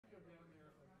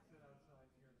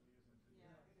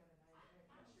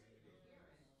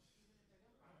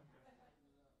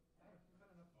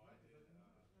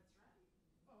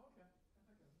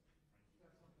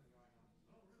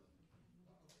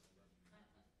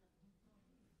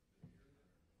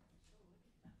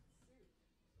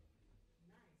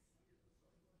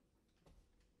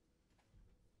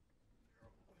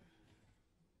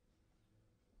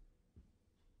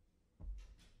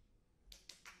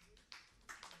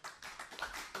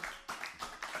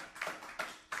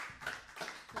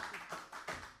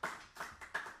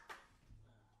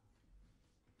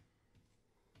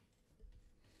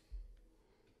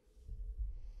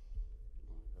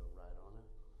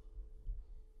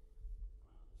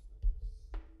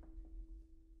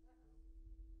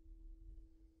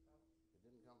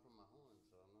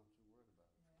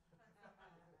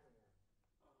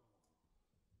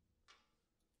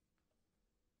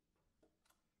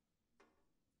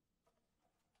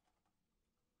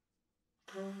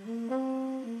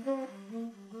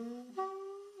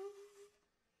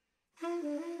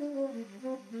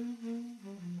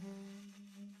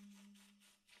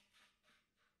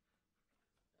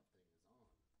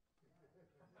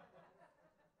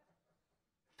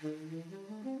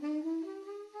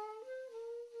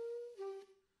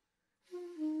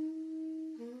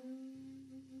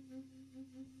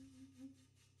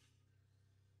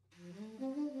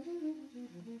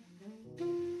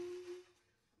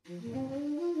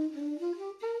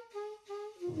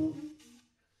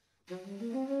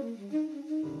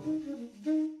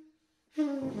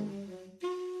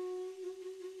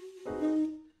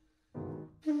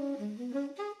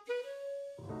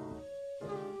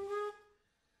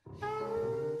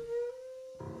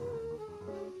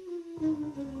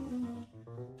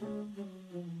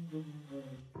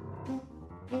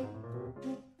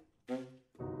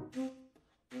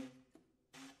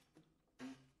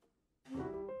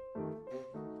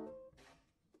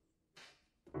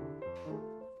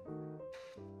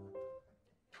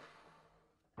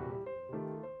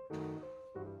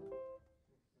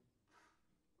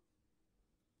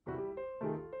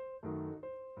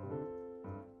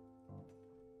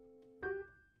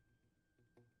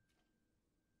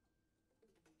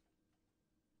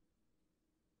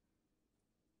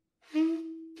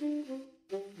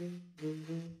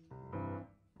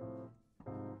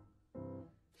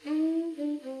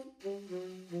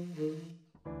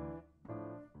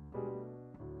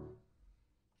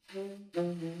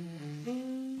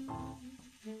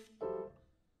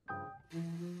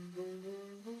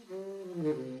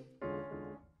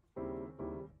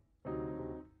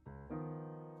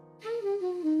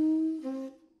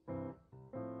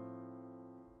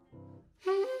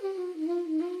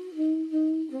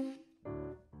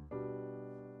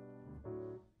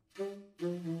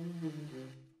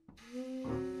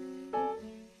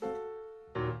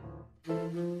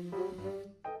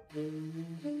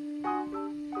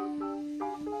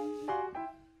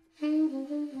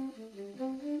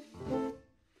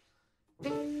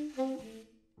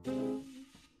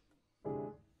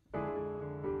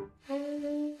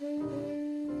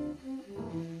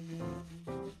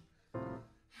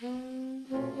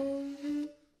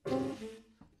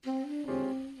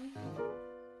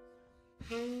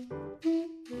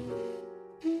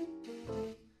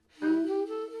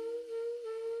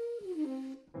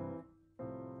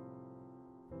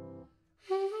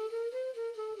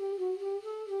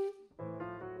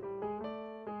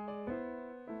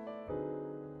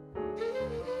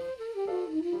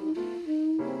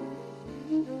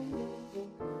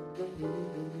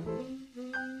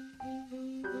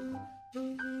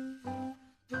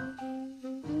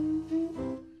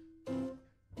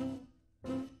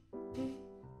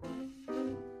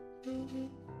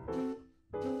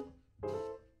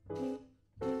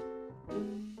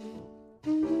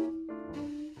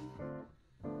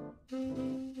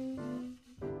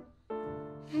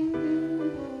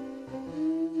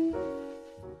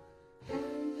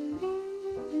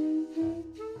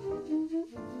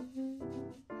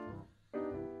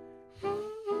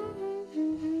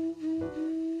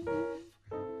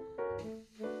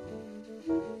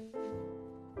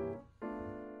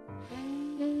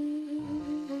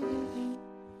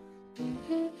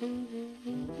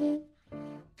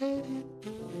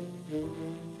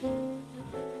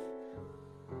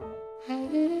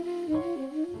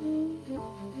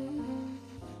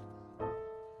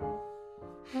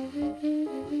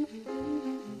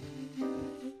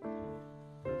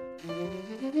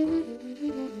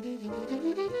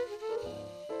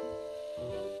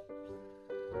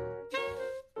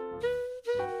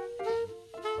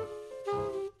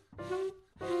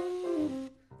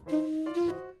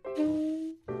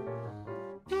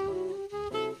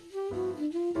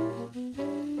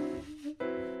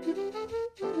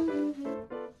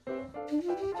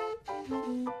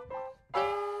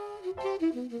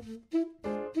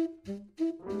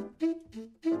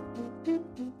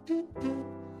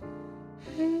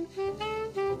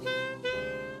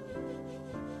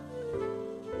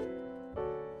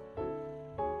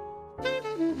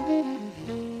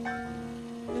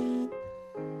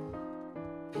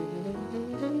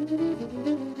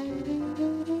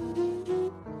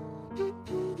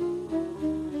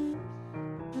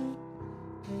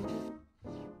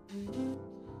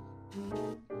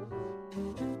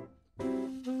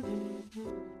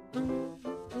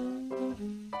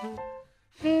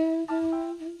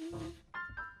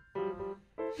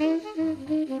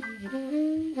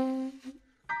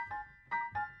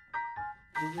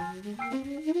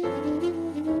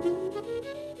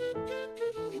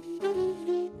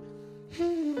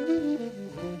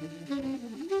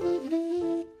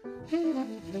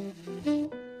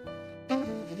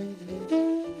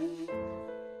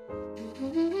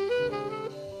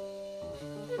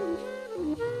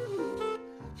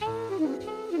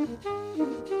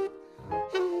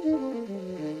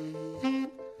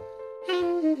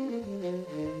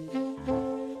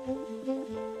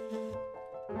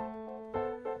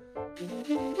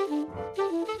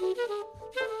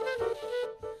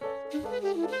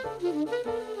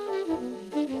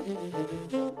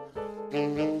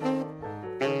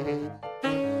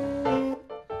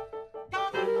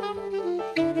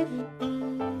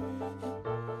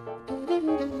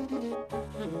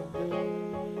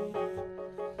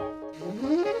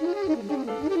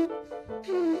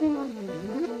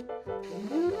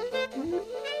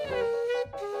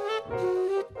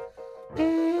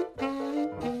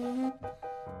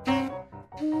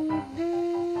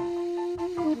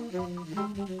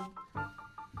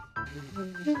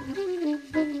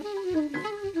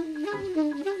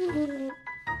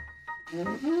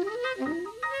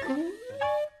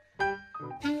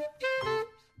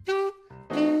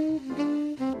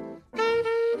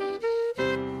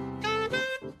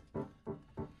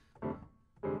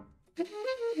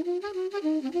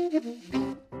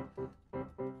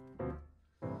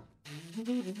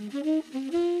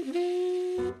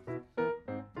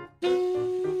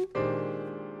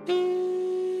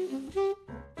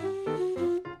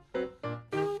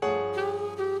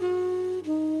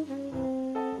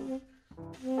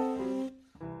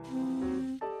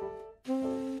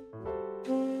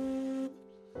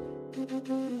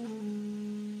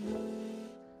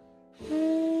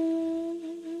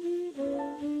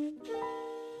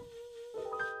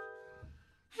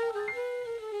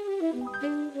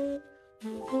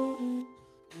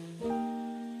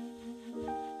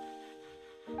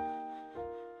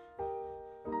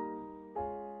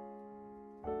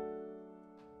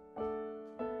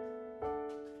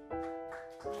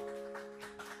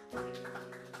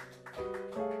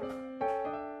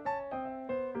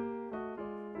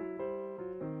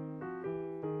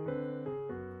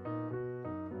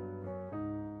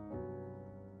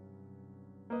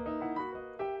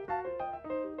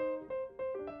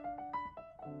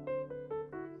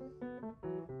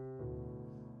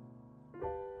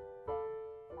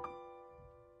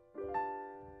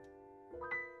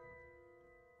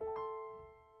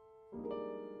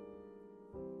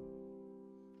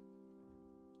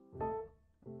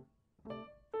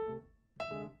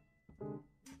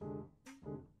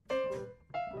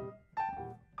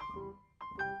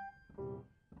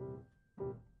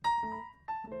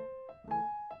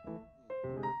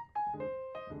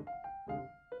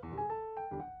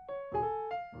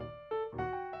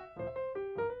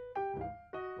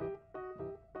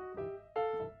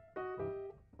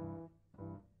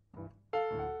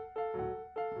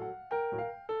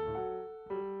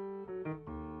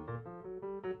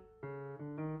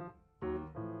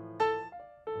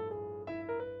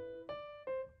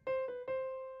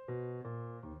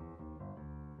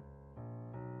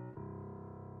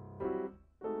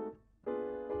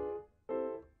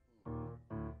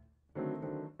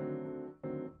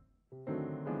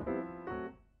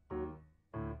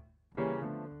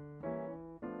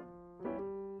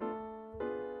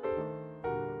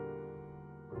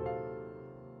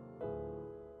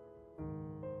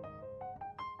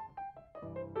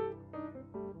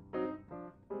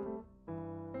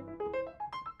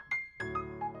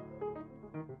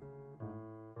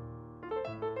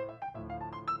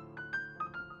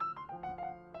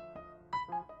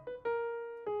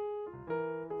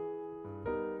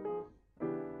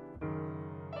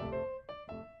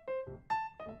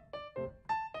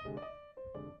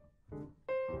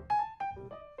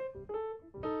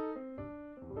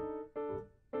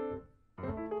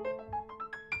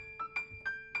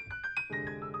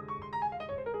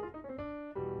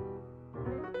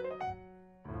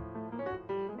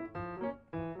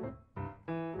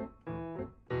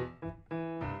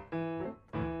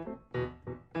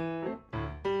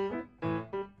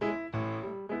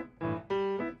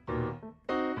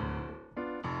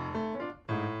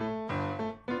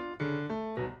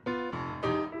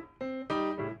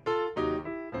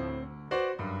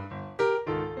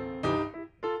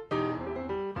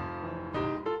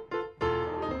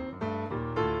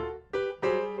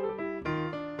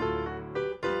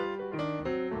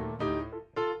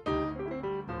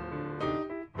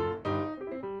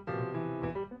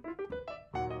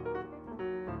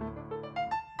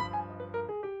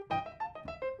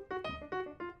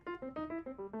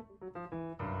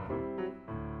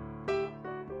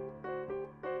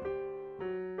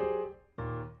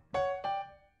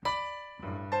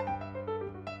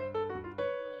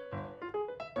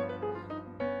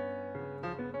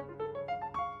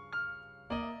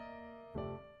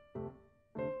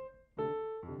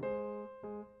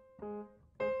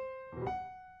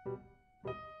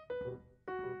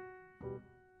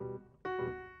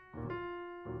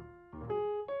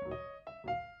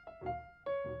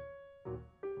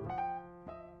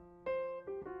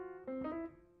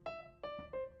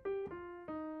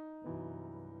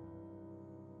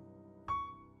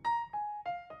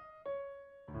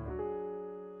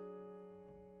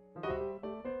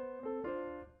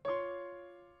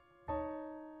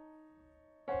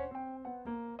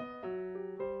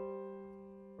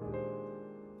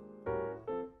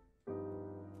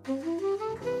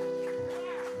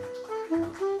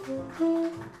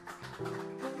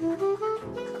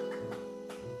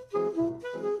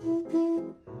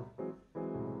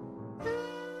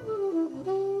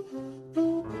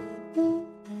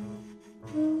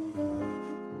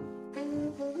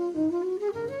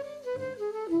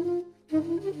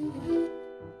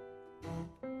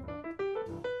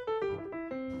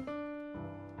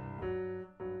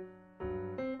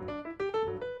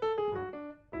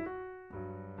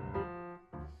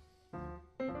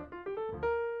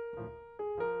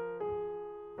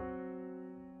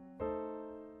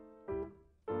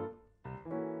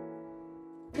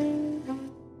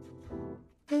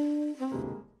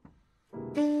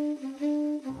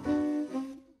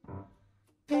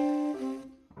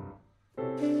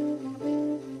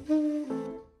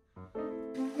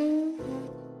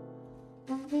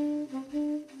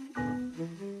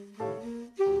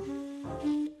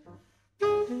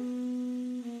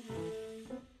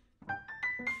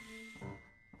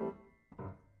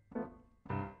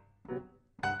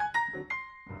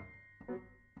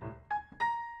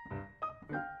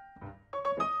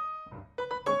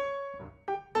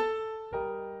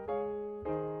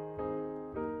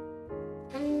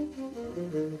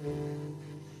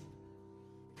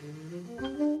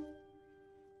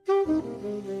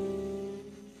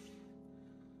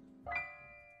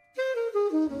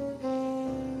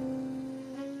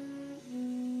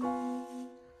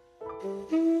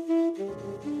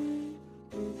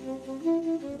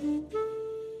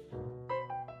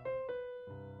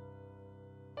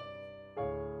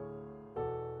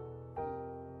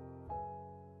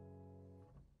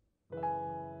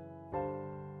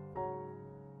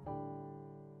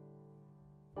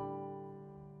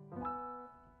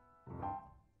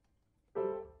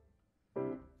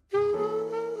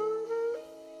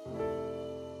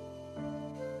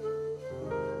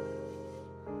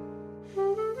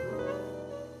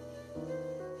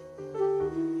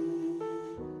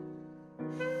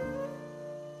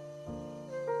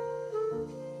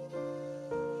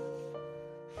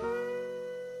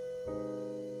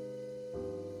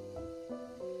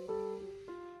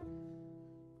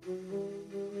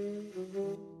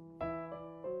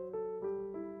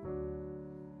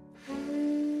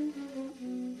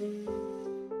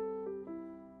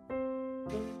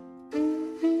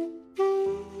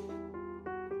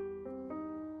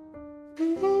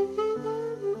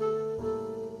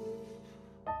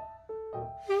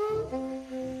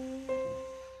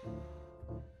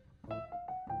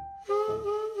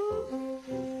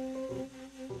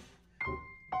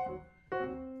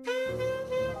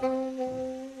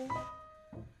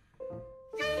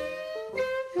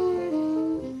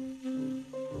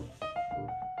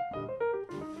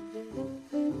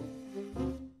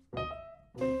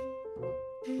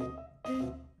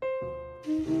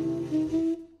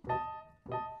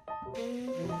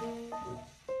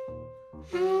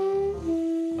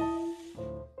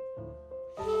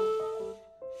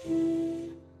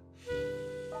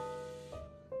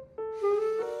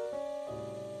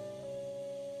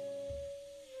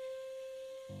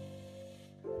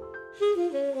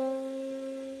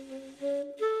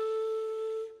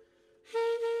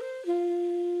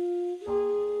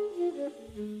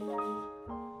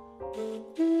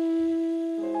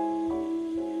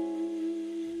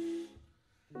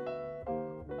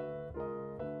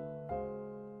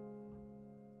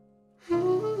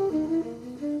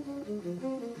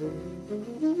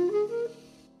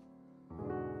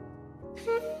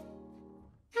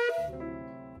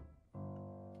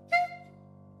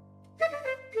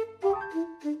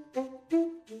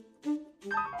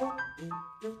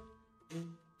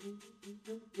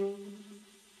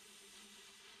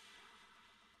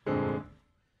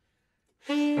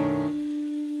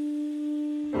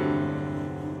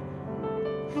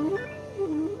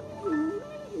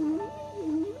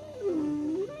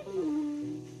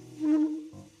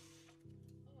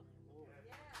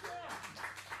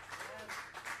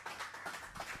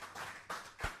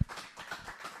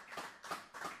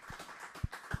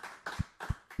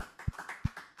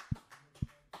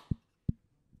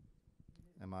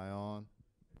Am I on?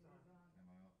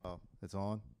 Oh, it's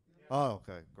on? Oh,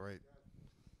 okay, great.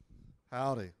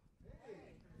 Howdy.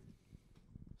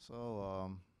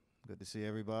 So, good to see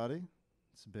everybody.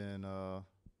 It's been a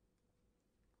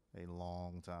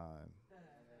long time.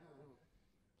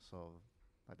 So,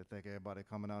 I'd like to thank everybody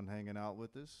coming out and hanging out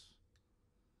with us.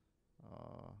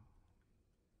 Uh,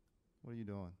 what are you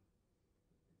doing?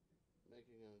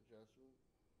 Making an adjustment.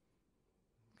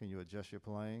 Can you adjust your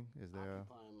playing? Is there?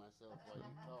 Occupying myself while you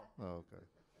talk. Oh, okay.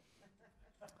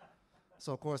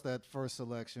 So, of course, that first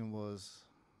selection was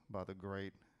by the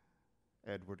great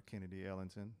Edward Kennedy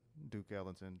Ellington. Duke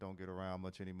Ellington don't get around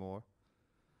much anymore.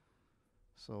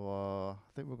 So I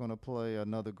think we're going to play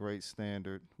another great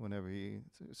standard whenever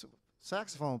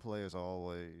saxophone players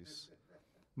always,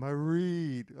 my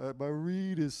reed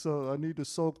is so, I need to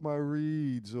soak my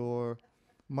reeds, or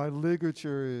my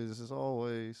ligature is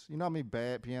always, you know how many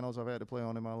bad pianos I've had to play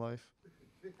on in my life?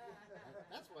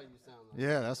 That's why you sound like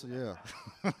Yeah,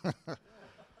 yeah.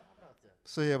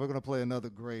 So yeah, we're going to play another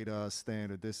great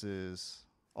standard. This is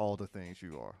All the Things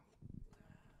You Are.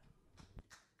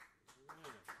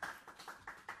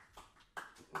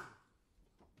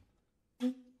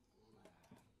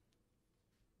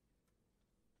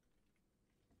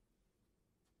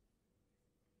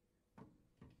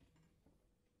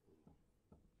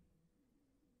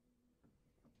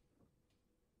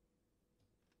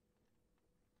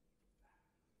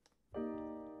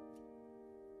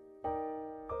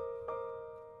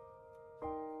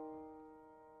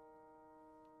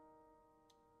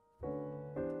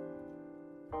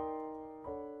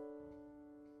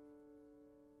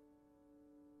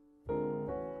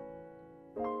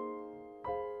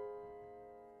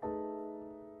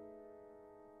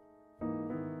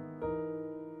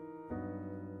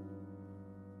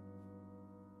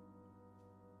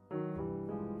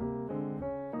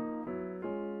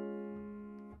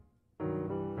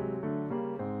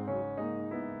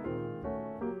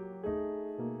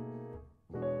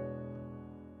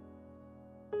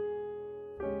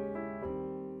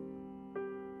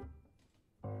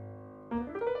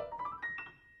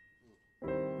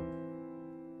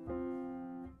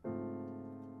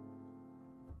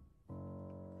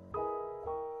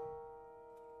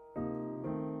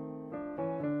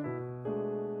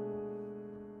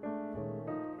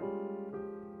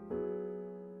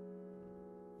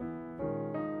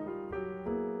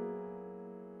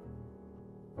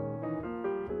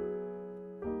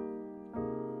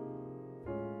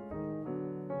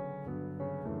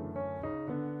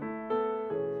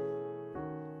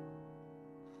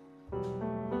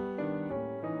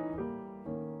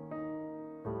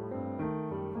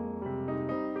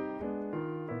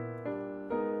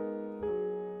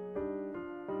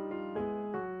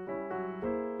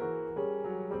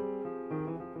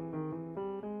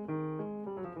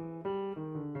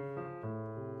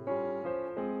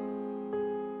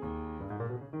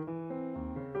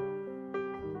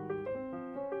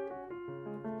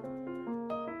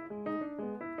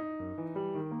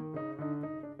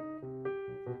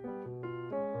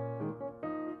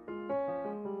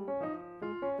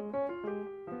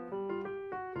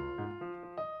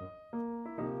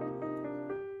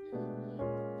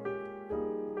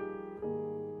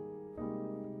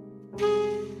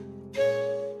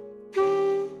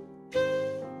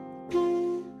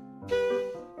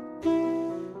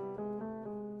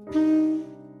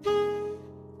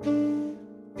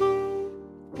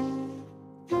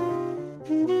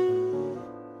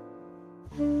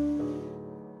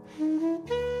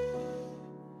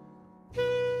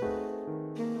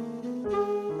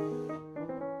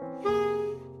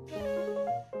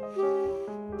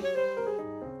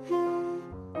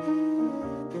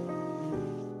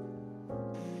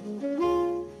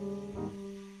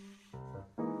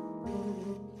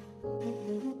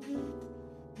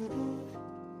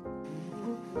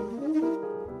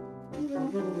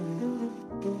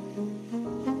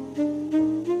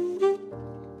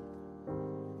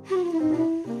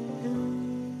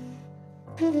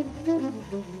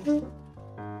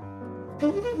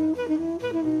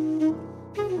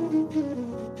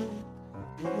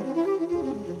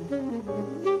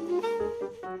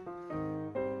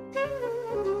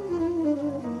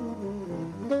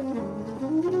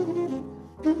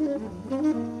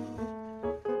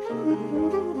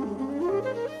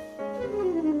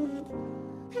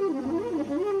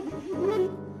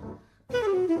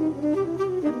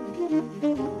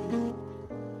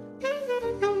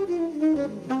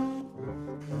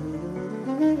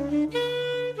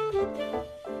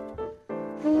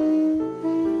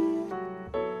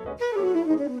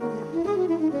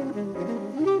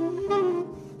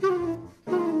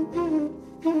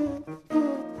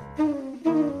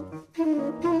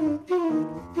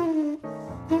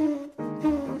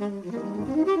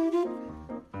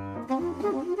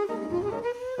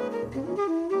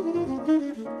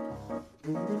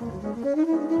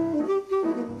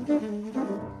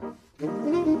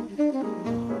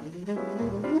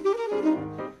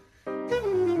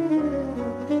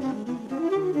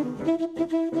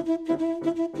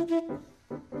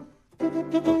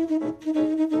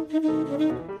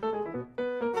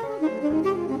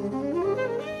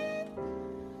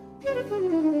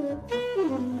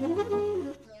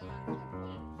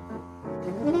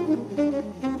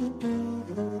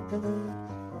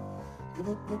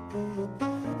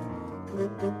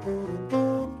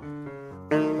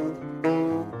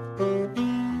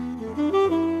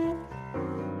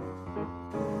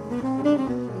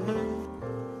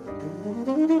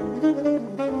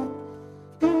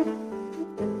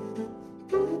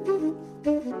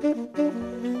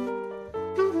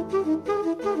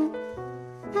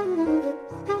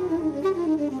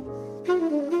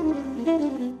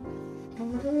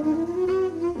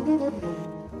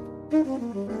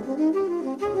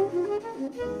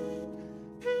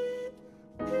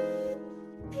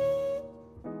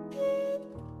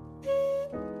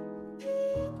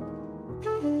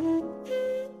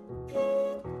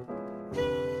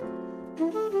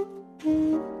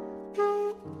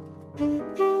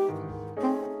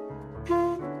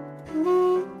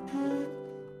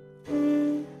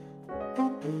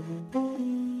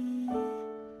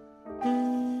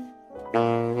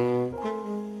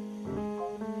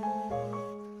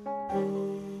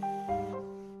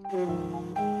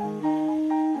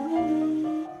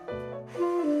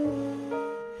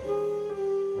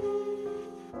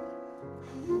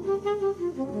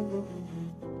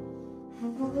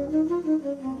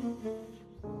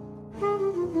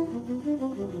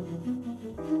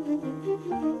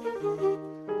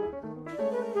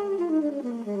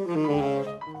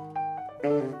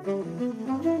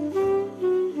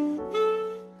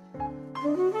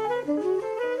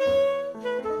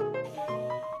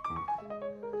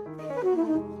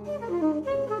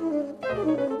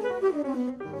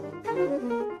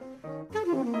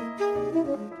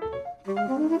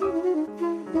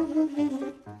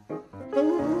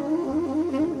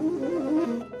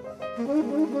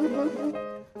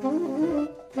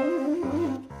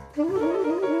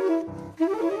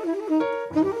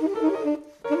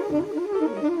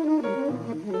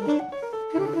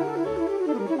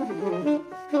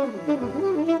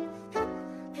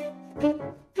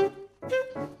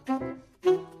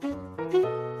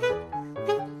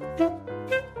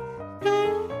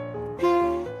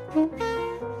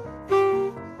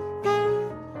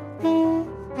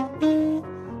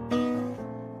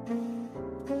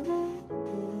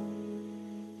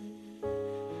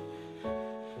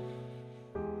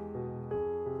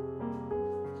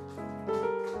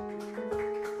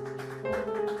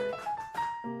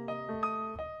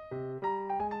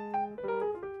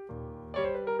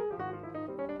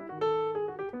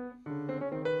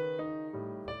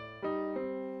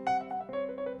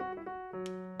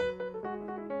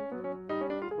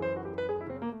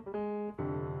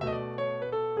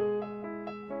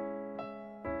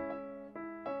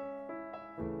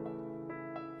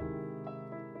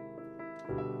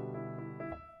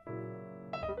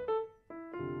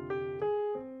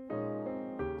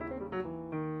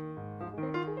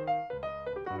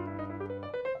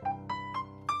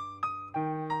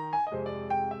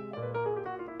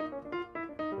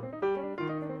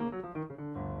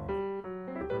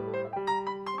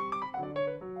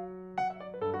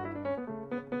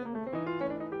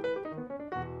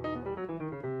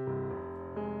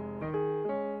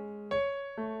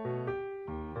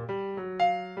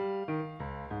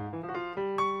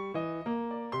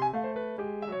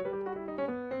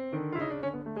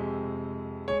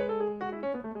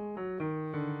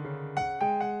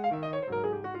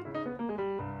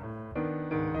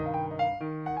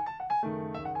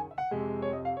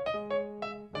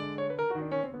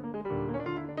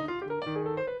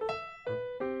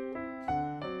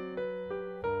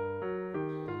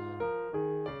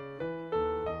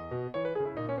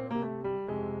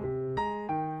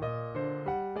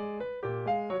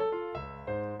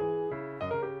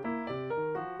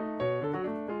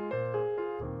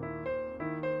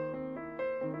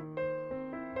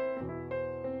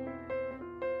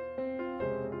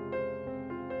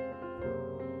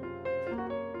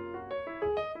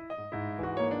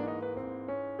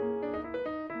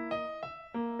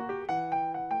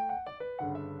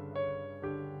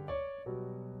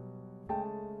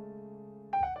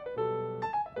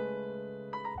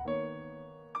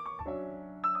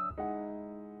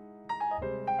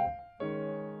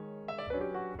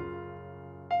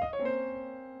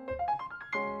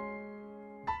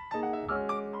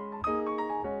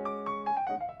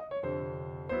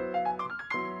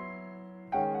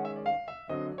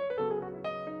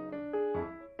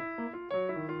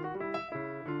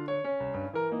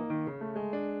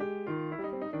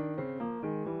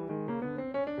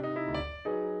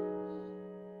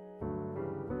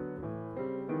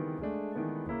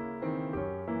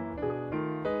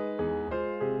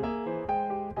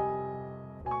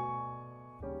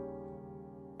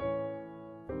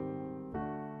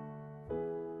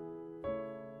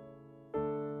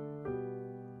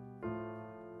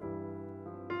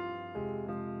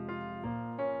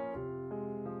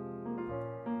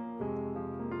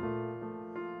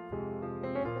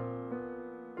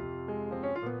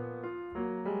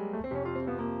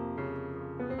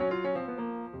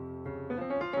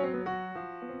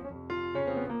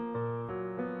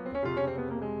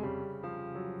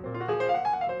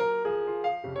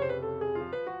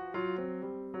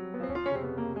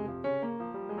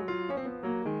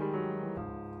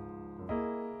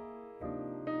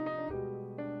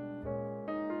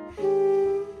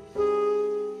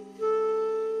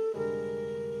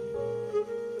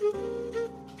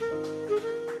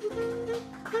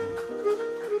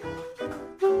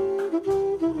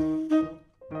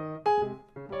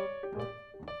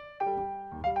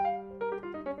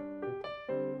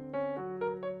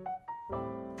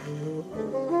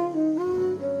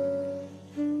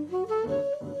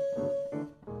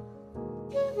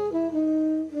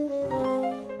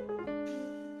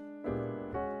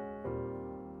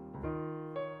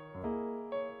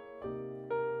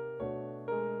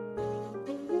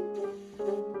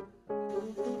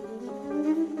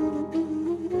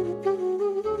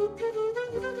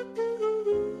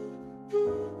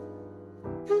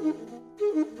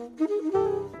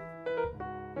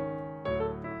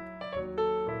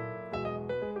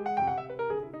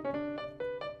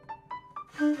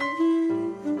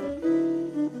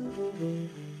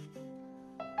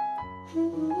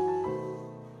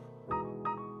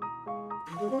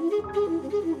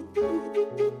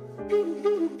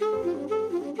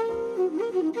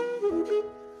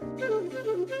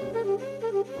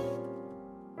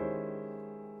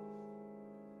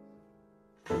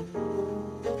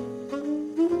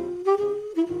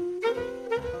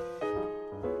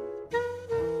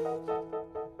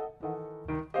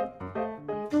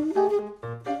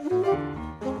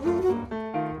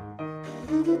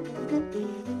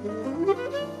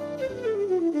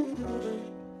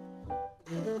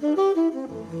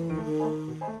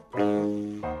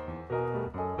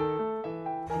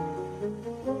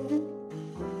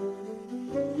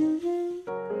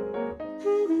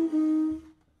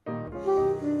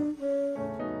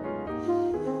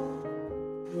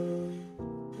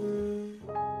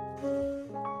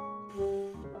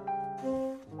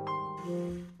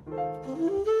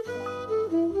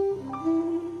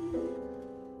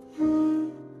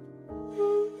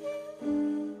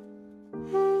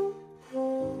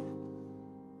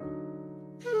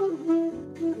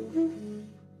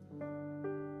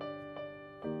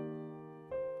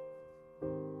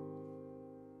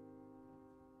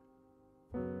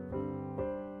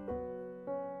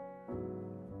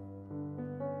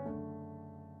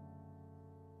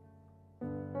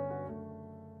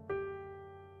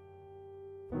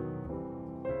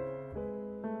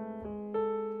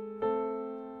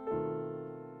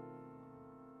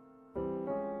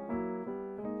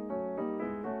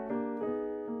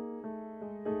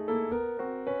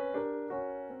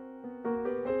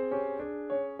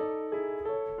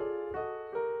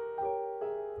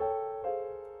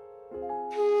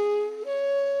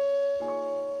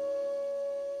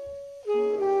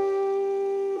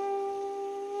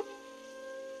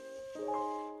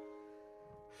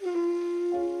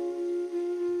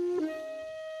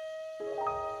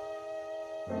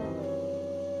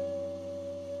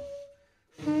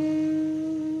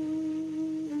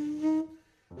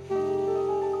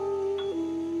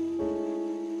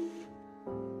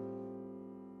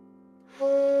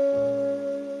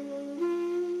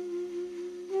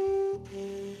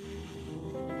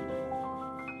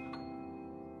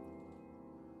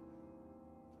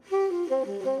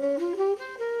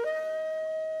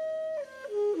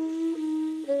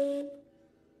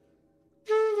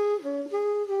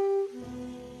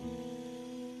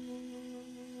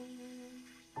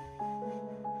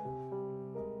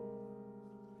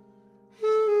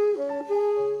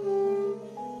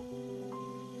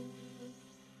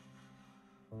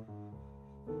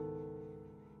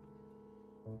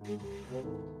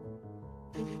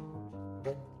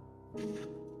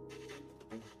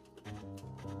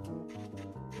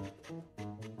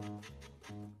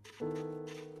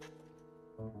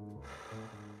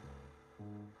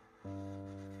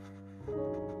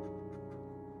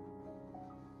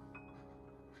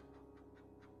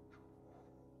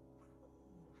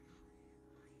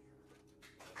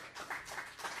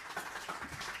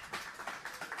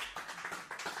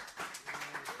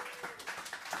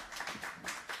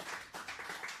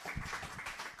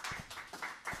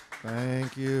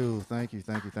 Thank you, thank you,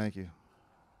 thank you, thank you.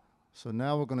 So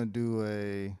now we're gonna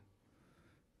do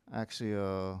actually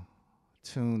a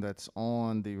tune that's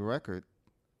on the record,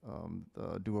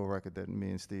 the duo record that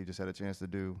me and Steve just had a chance to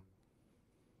do.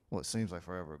 Well, it seems like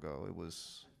forever ago. It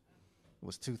was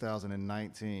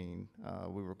 2019.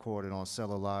 We recorded on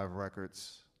Cellar Live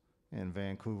Records in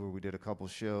Vancouver. We did a couple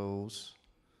shows,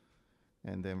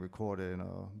 and then recorded in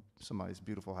somebody's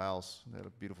beautiful house. They had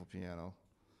a beautiful piano.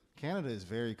 Canada is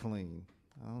very clean.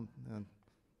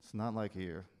 It's not like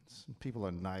here. People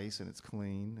are nice and it's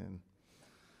clean. And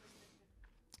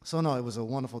so no, it was a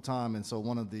wonderful time. And so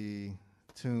one of the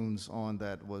tunes on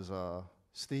that was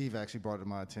Steve actually brought it to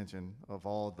my attention. Of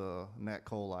all the Nat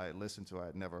Cole I had listened to, I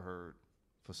had never heard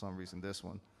for some reason this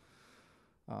one.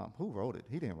 Who wrote it?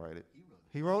 He didn't write it.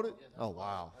 He wrote it? Yeah, Oh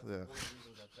wow! That's Yeah. one of the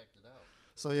reasons I checked it out.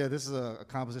 So yeah, this is a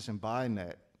composition by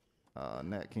Nat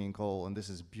King Cole, and this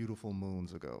is Beautiful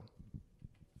Moons Ago.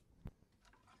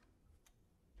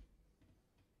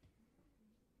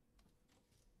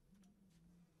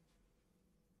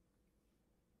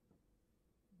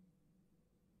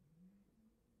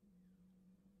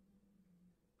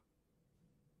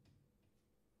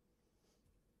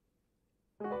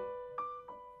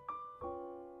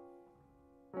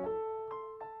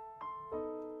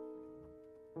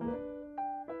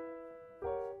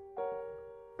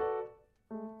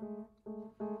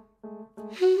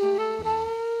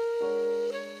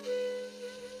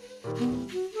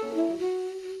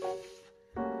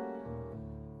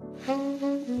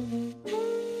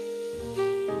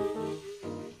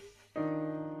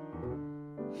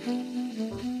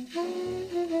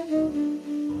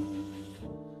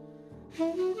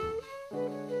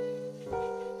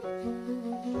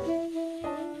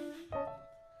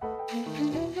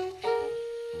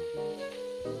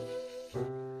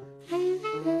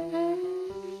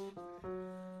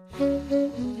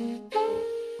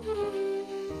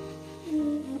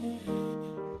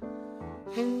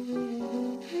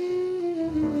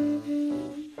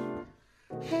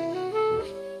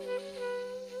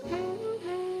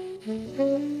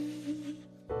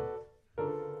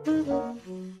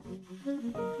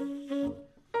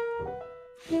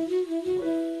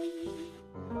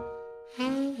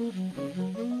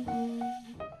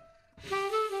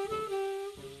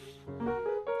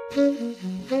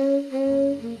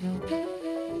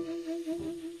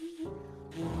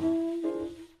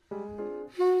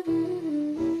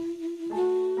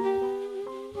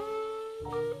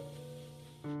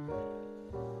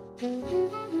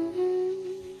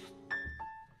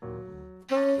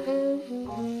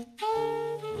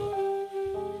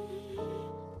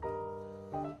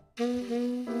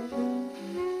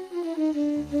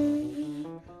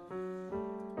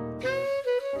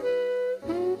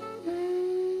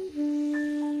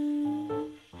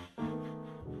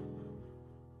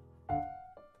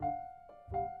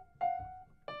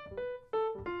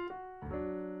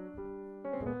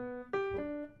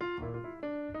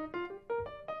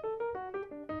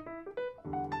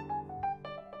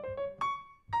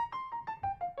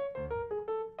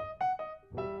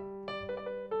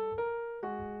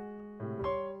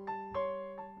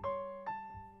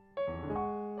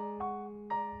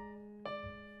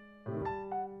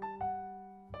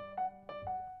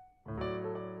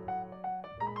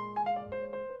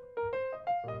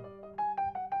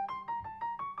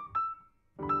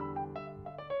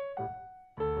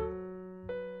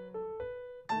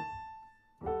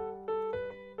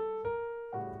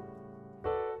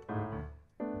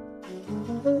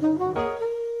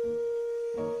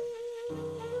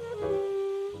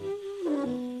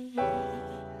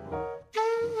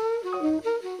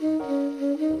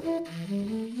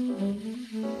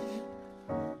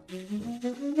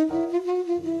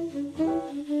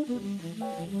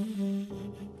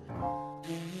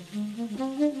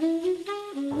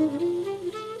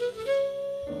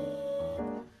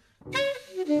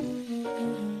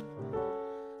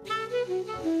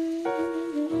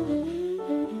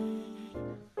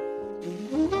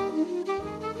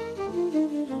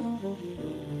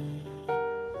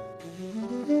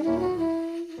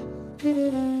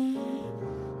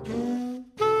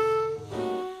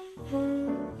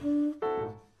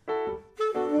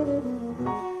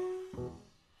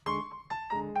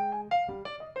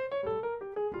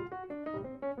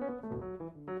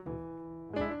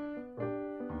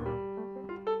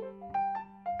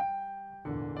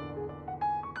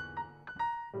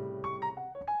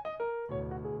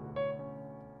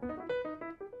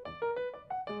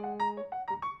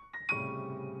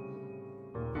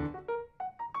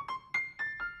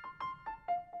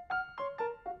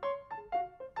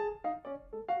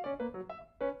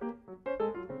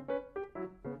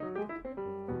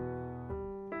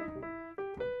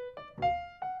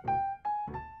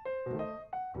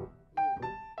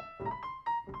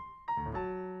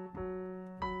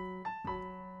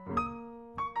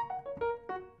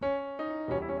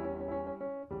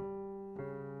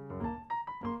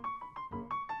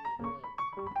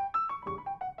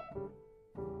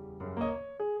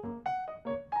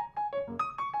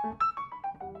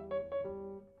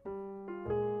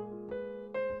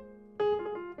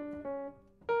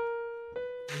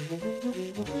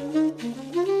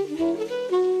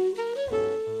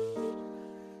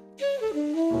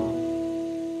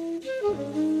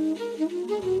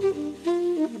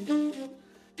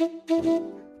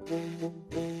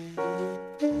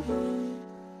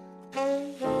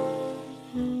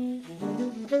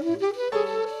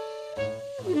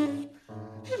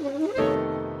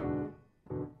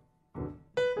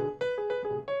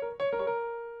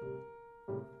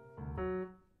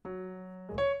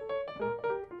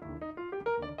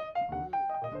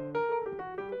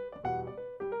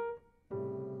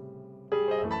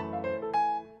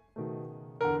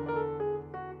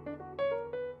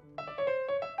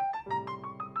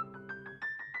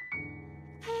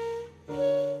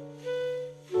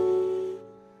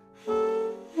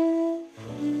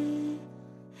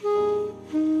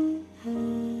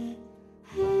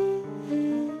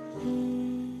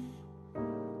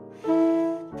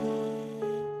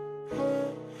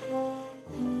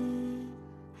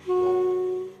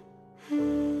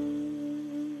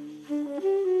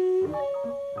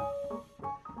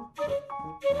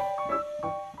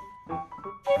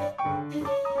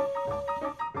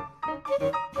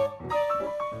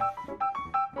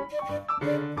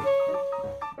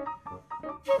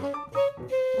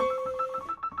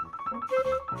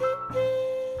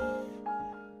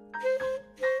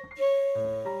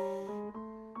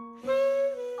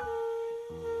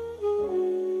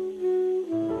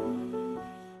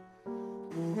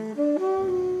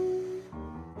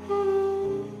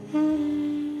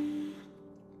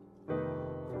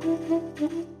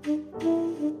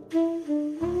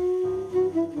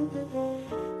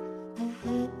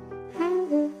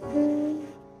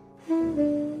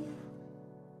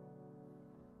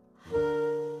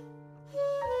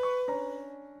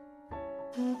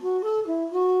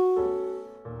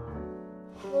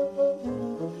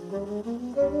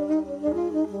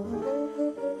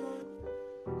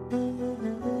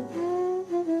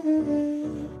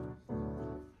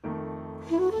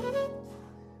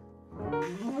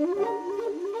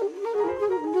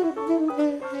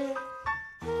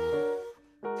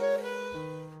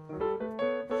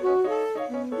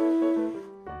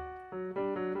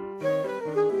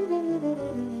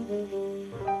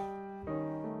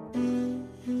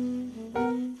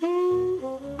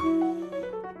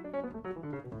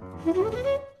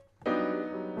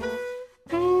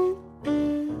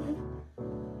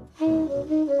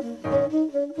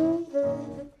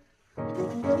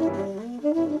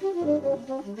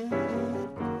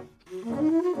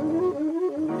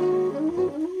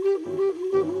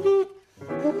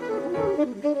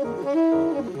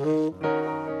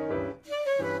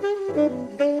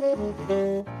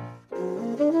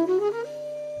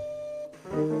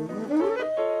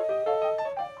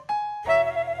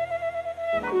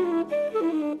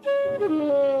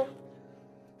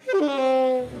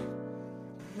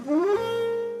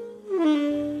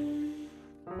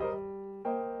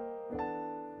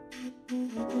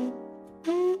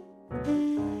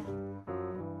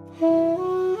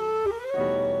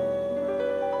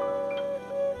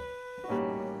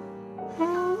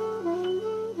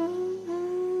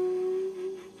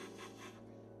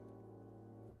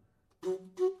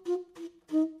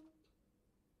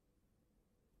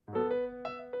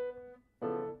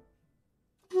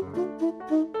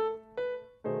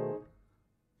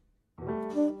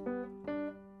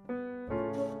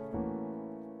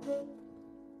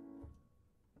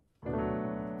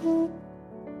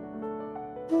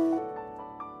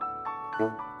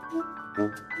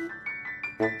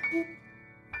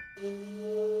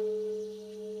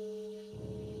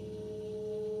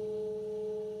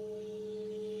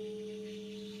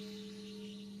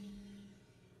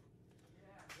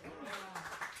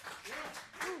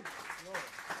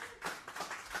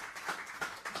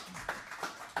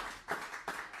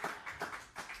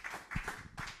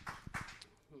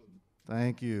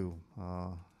 Thank you.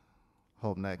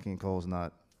 Hope Nat King Cole's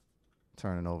not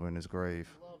turning over in his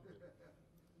grave.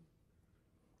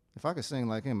 If I could sing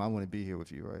like him, I wouldn't be here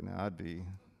with you right now. I'd be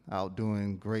out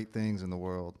doing great things in the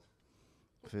world.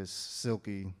 With his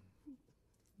silky,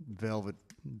 velvet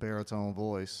baritone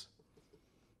voice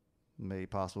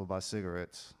made possible by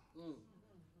cigarettes.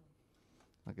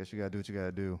 I guess you gotta do what you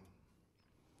gotta do.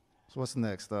 So what's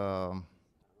next? Jitterbug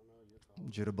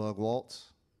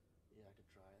Waltz? Yeah, I could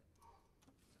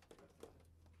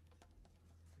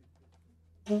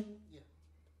try it. Yeah.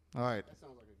 All right. That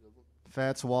sounds like a good one.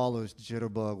 Fats Waller's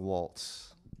Jitterbug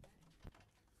Waltz.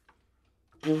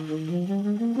 To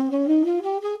warm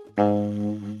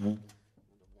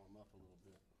up a little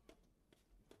bit.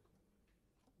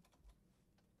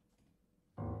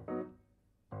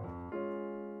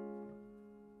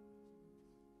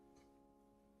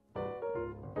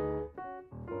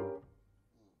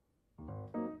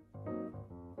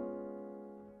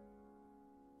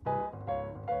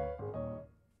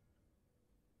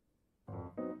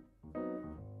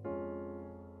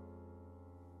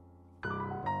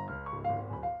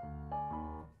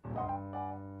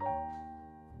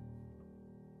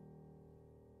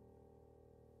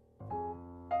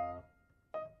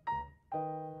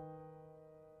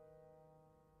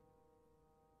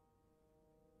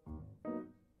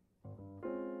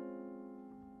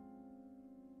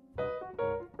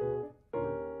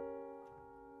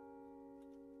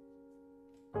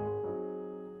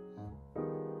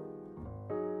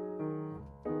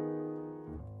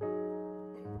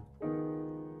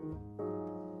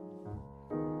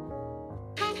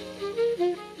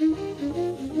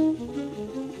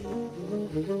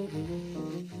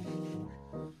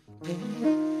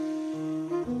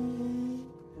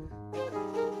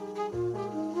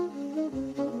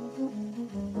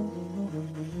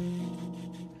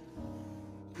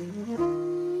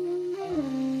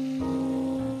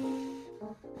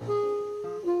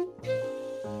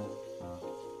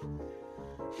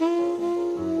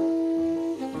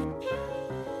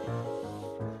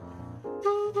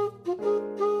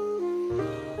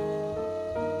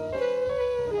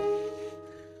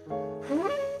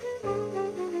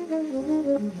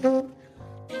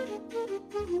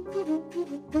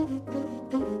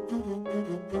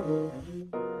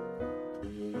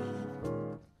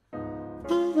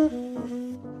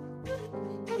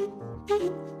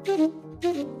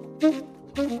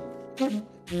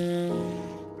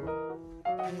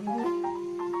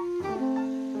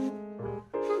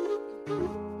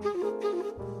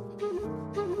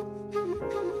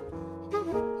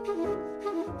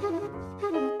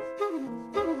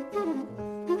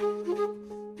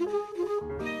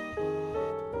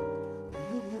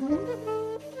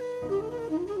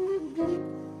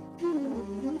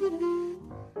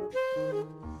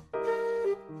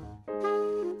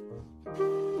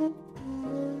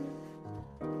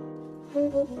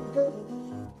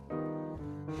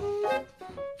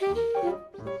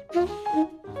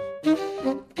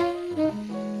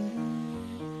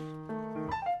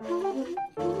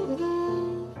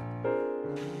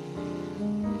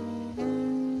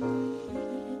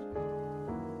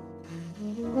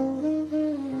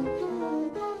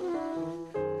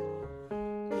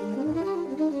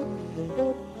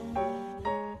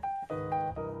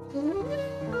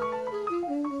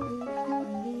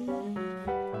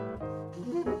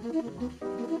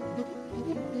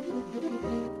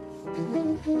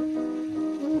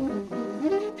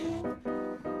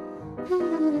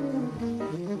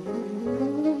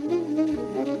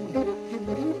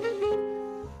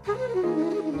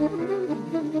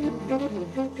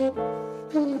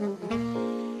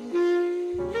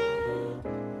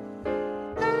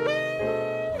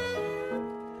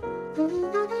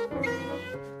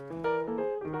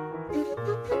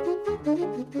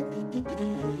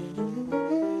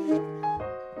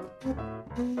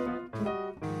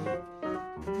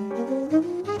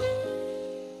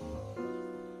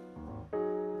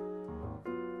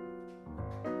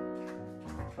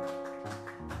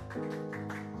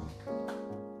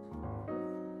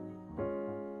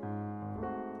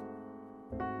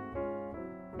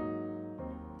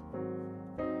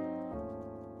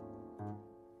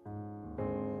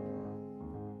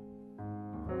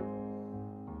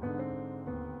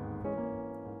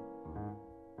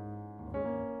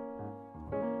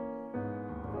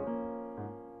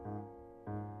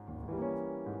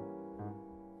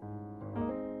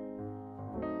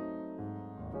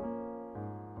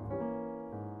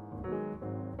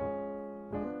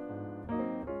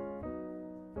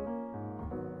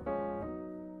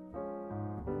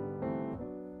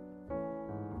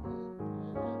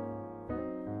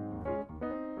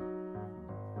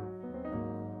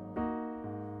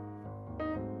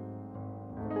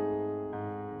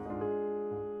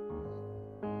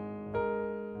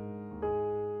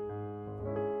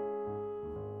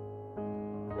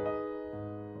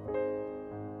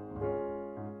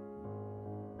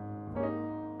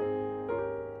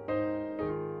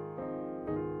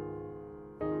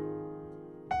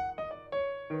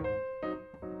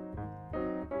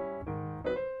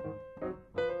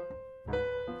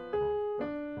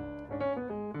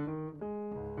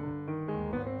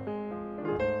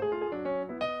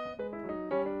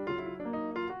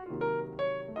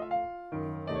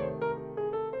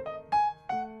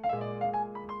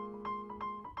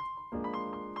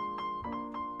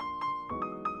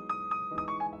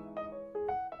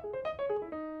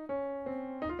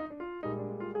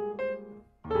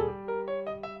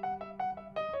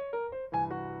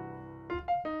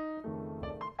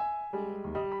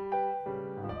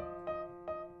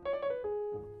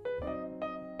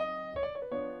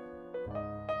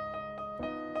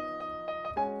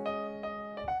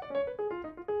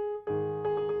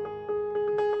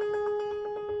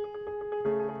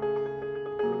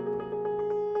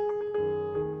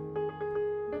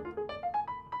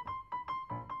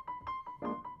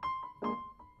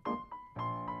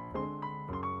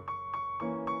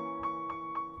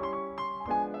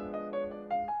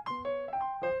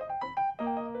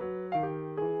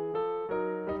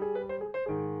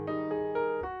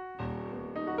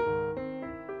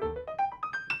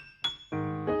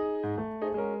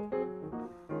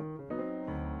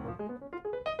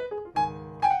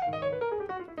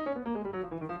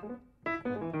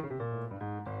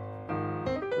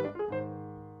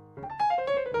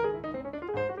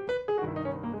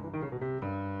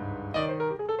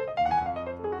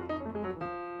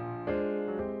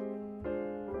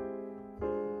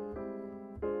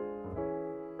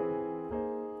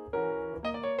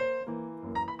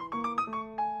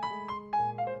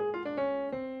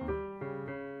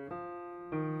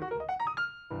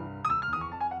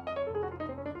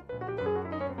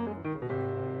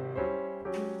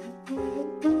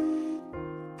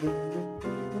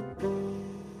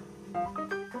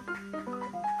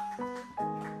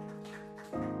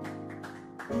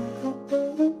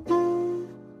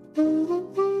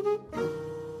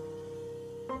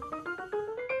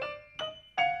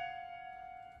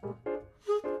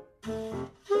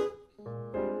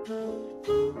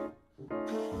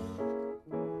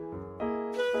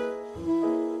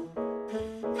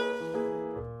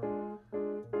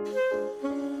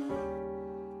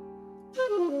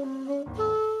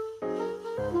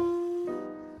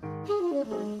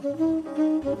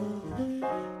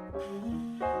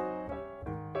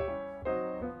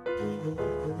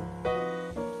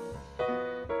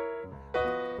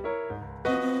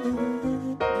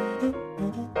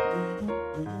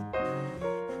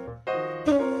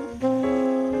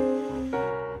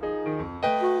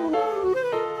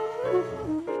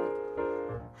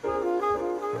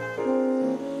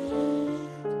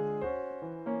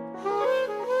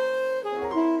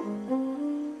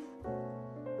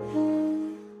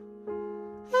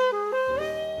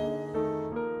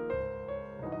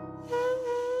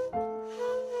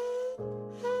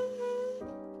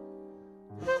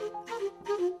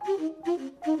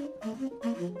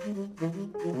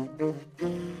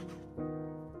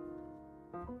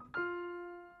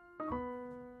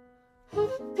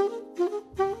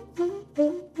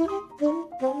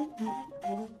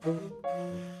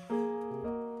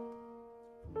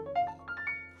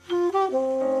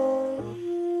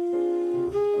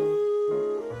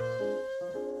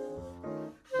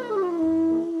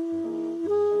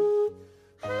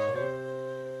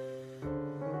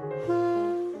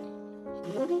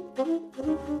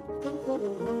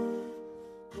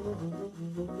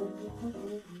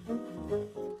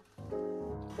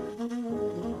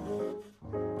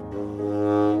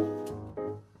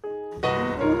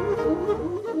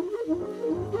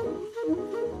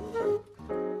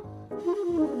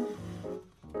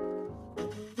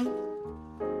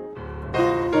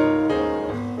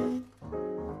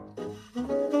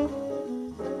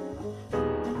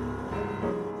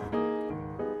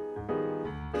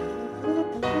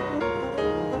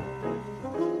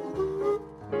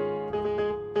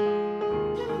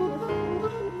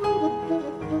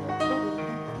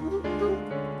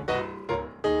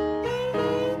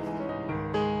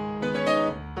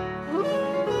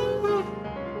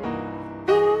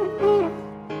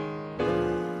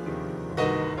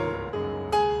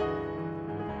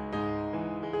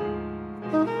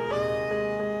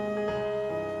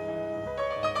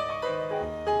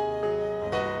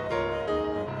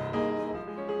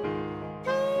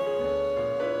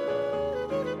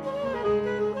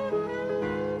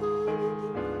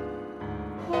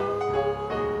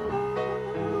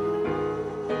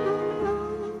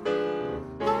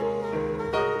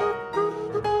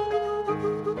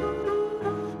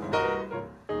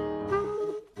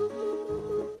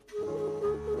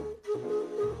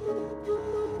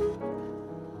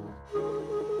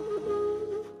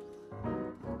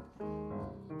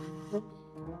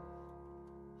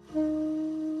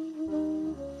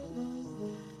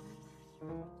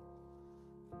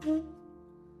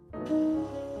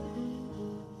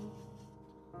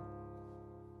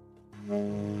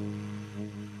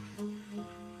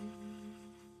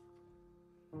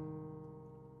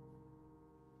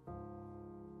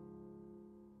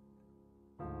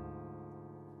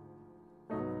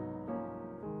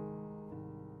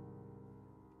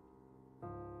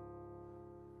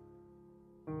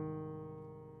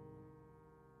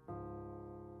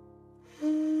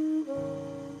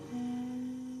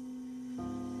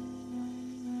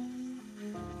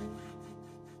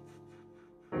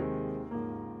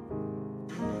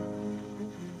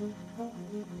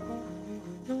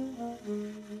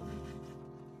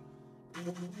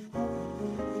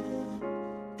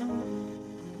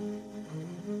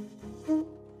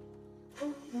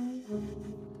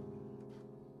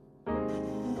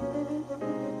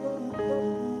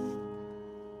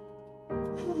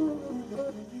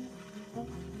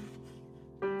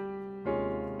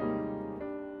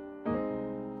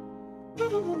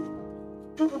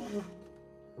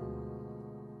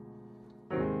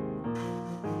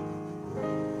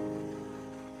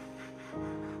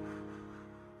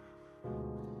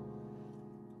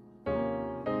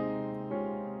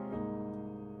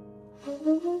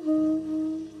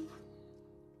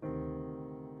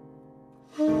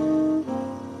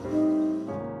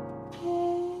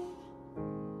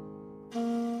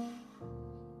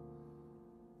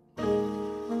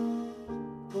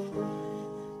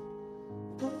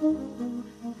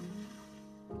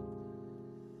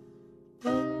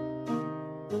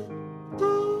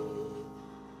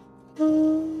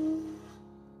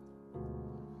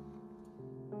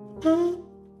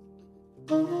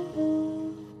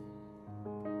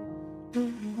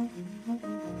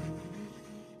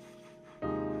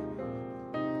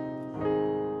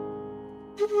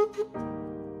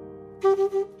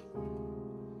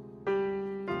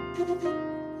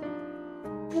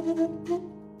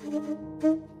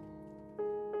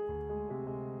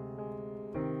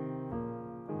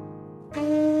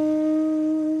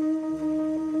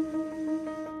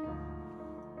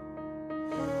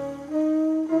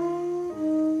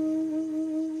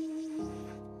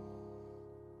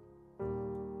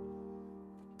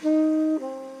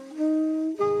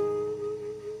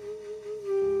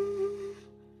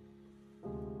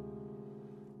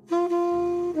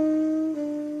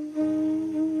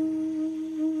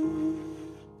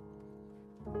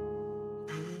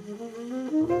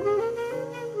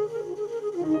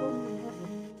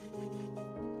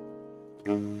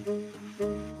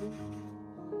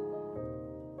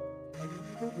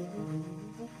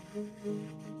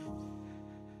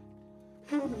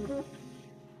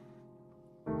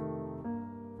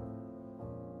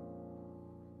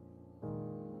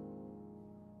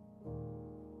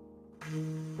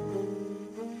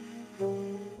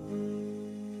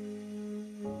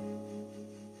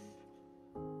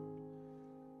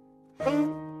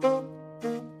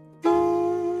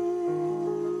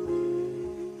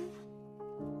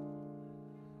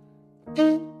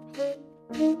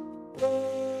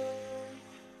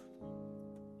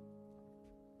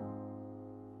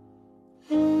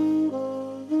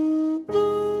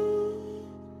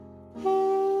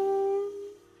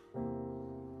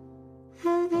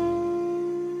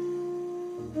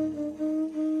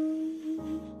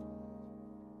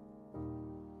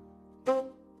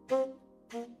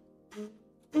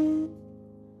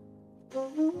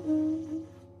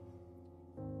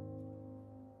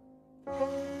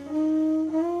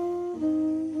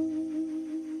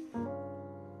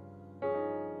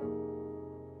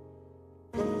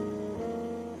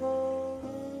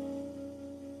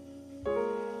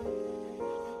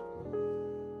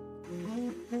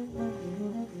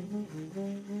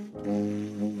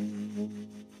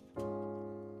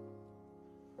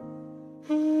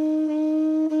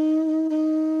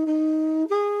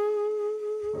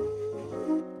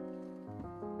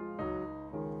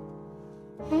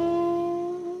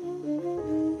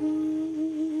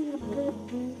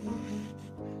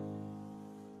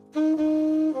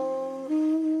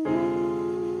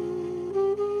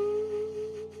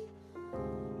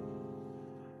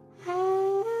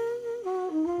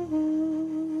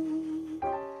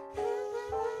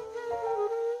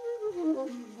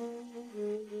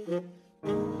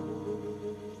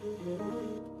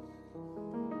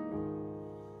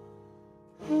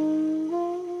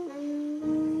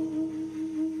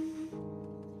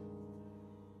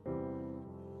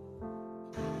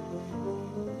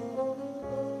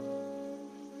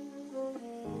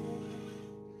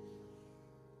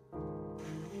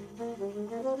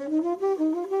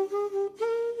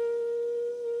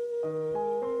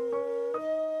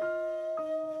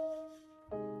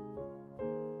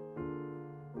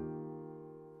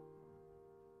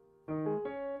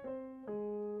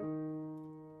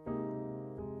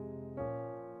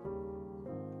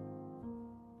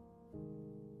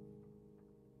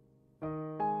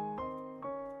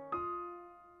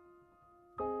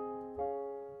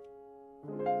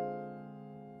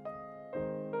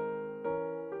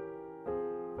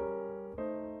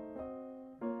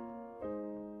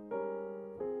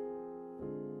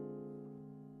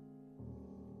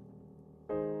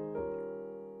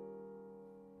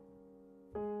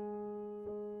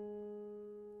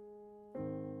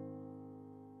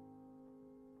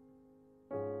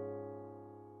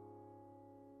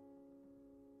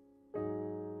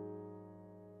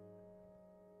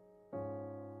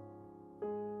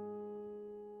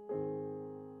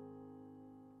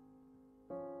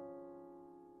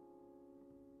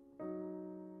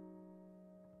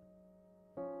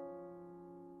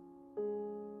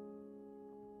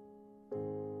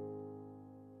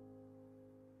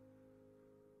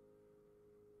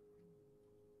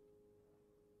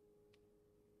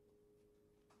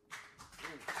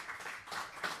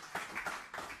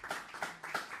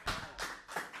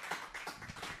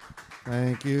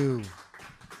 Thank you.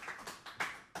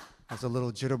 That's a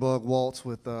little jitterbug waltz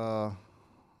with a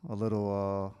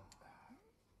little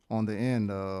on the end.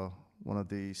 One of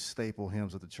the staple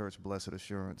hymns of the church, Blessed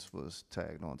Assurance, was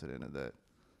tagged onto the end of that.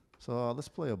 So let's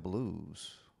play a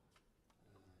blues.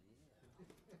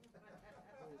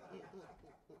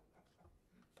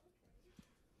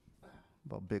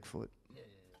 About Bigfoot.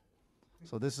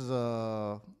 So this is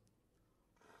a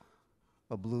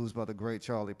blues by the great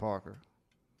Charlie Parker,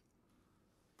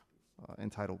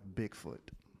 entitled Bigfoot.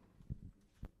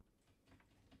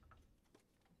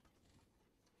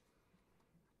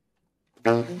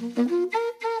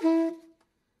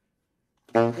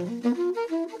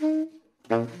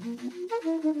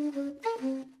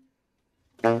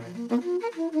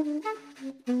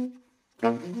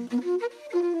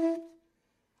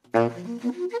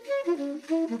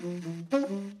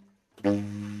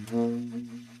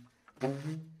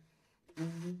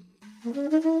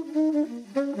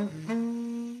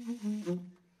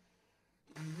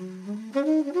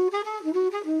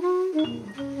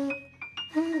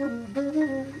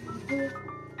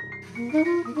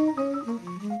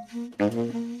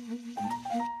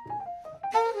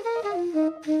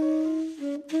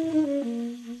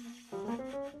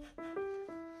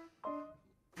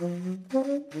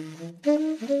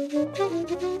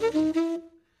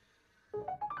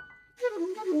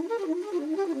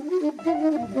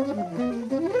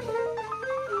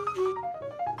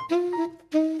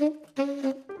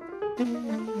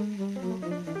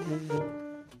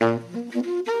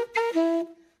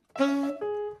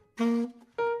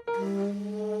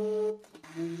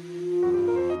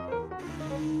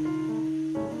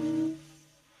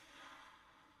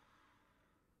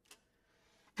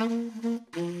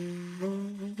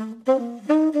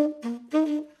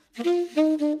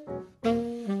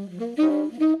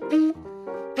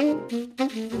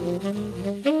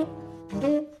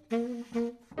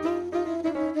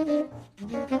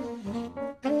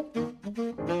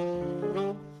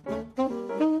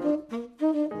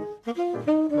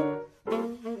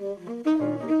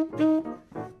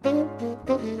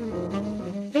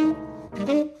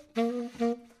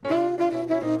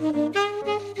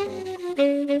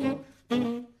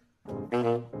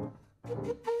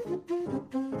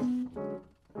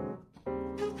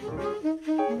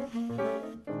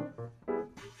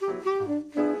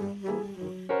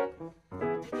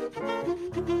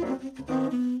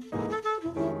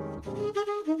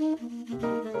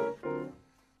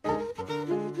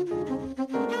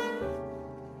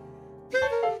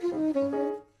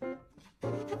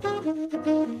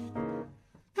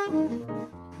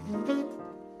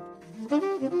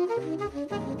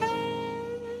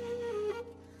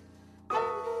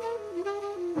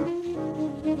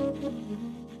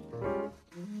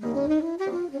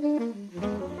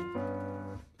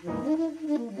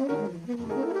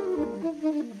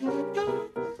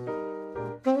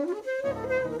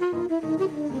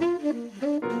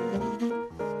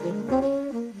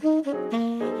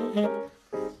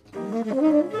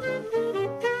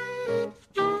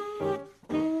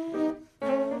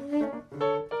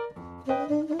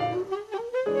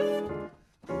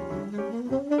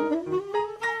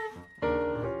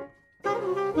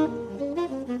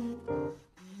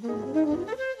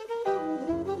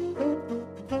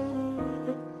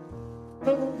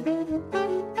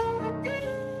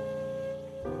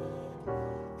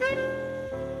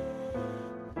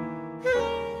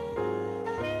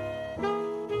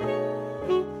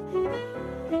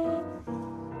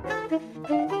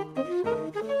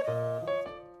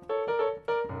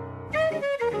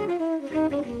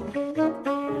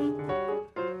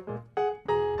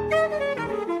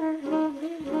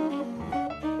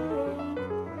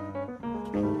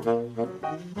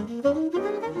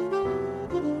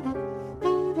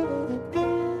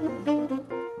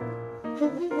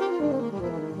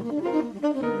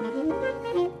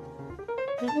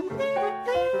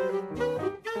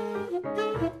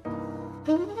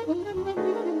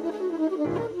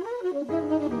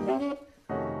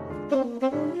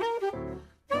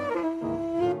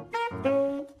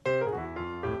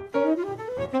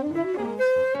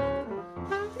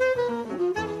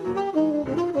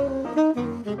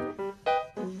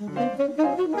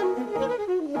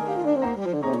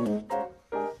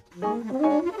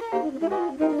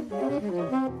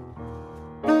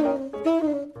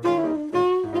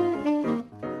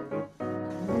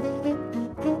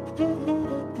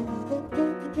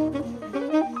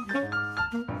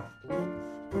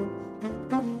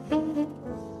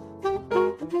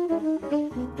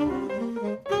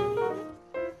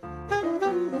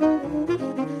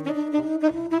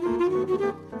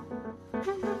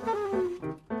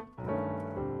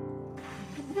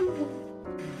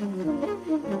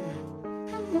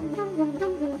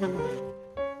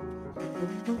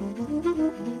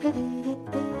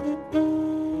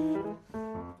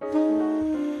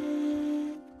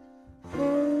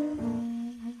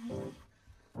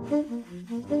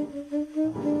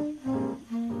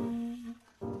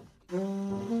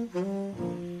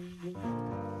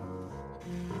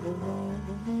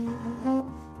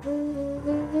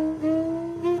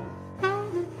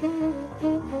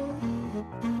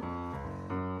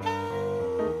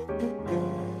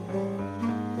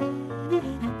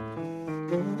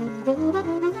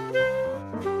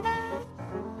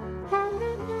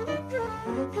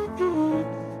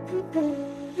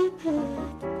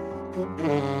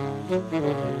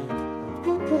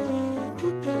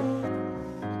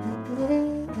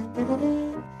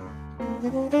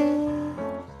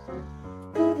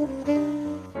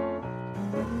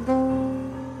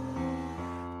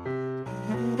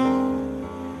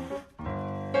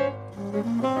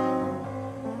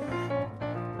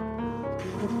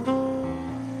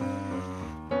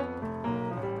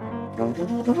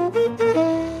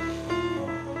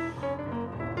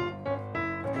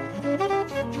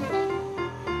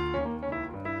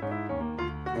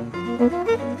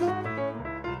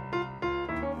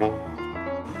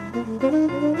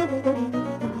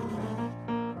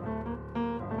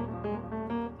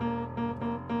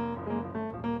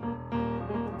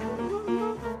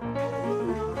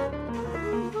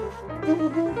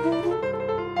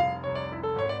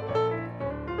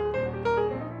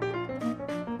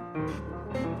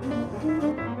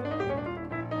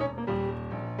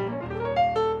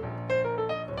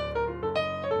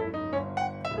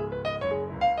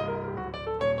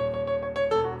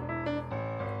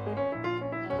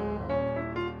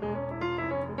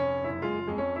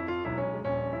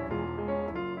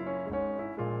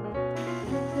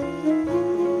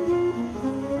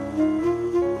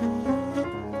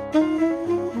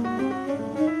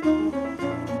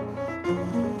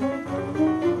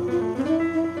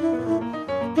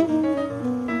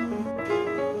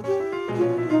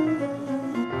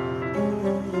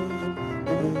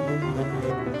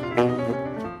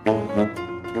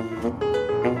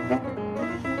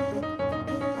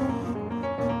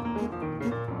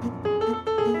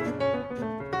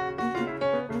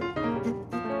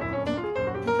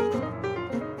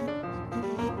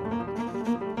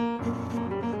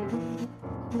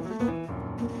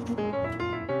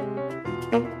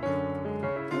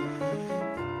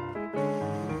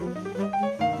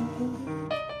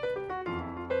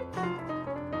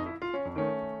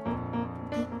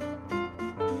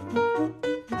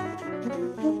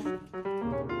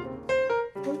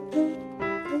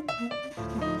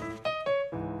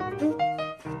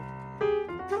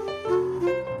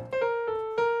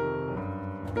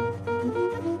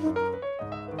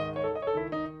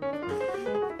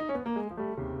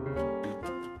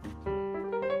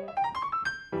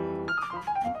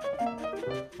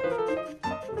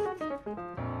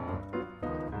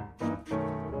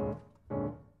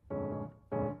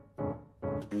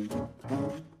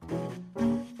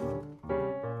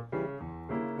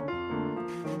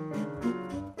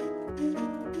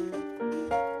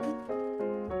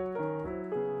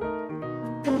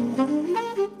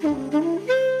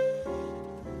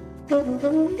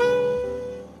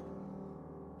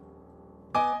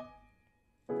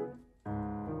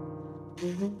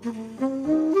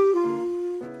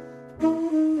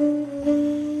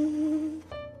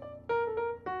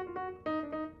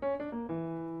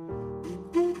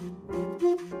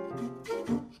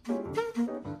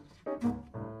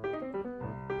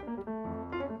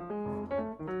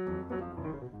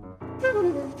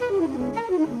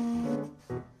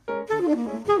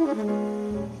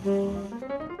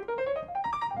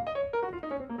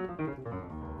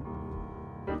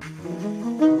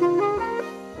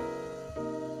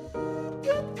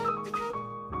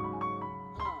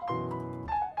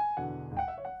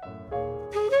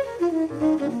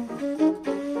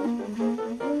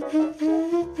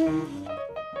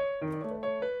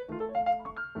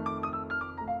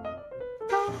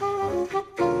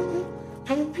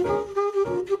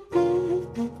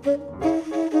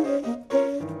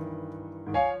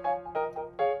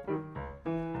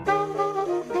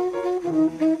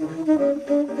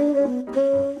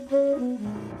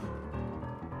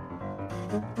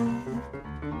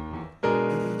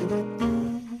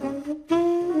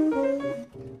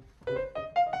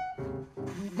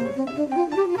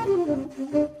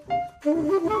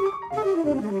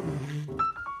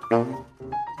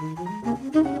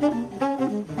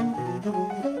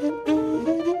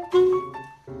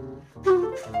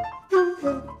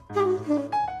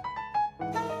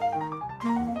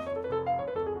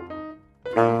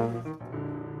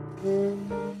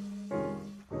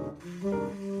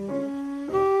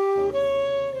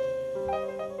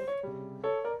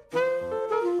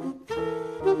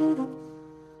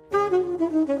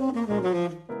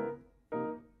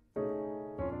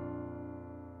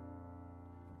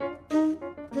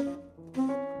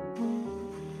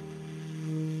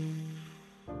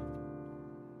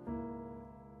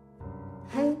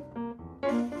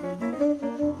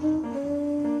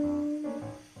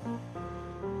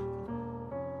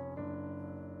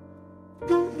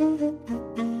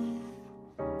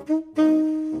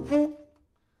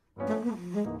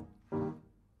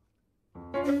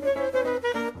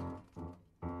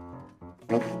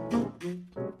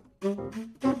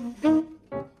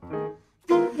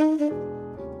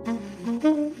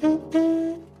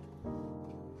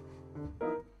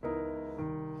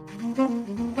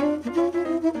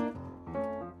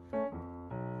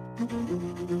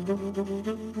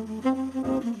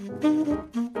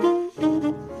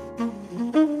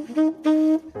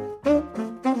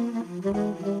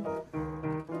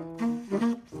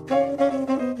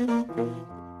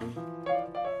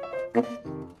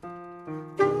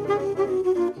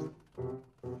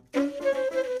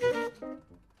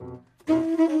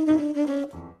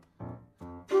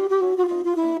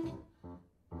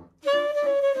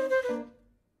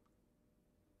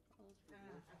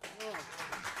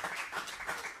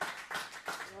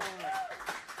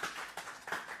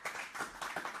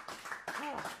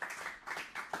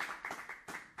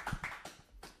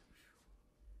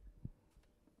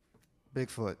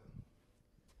 Bigfoot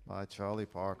by Charlie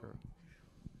Parker.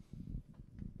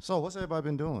 So what's everybody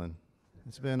been doing?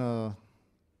 It's been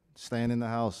staying in the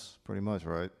house pretty much,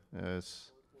 right?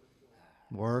 It's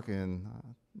work and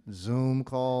Zoom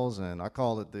calls, and I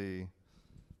call it the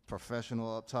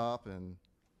professional up top and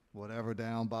whatever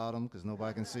down bottom because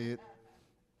nobody can see it.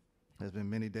 There's been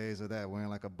many days of that, wearing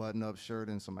like a button-up shirt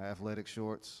and some athletic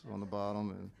shorts on the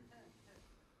bottom, and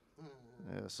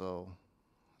yeah. So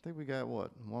I think we got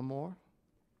what, one more?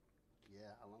 Yeah,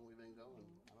 how long we been going?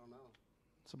 I don't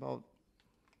know.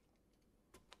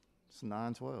 It's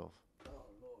 9:12. Oh,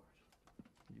 Lord.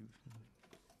 You,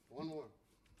 One more.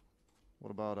 what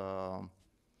about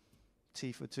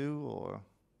T for two or?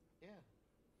 Yeah.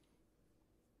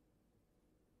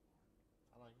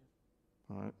 I like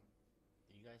it. All right.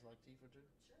 Do you guys like tea for two?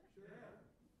 Sure.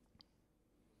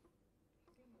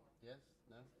 Yes?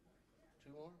 No?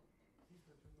 Two more?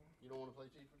 You don't want to play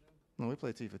tea for two? No, we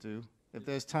play T for two. If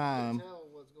there's I can time, tell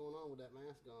what's going on with that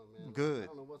mask on, man. Good. I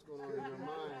don't know what's going on in your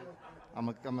mind. I'm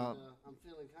I'm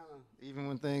feeling kind of. even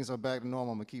when things are back to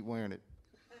normal, I'm gonna keep wearing it.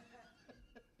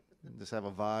 Just have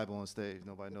a vibe on stage.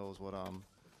 Nobody knows what I'm.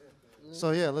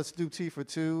 So yeah, let's do T for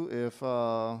two.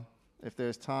 If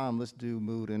there's time, let's do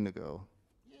Mood Indigo.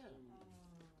 Yeah.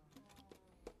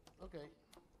 Okay.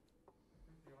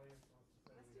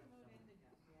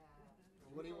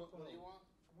 What do you want? What do you want?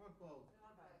 I want both.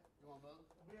 You want both?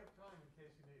 We have time in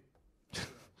case you need.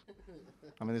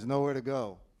 I mean, there's nowhere to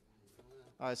go.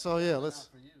 All right, so yeah, let's.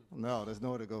 Not for you. No, there's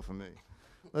nowhere to go for me.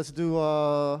 Let's do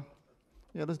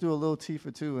let's do a little T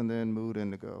for two and then Mood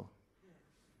Indigo.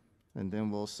 And then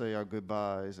we'll say our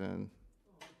goodbyes and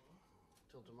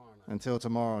Till tomorrow night. until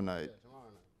tomorrow night. Yeah, tomorrow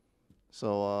night.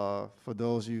 So for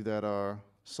those of you that are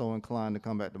so inclined to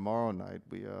come back tomorrow night,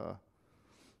 we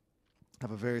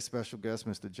have a very special guest.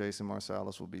 Mr. Jason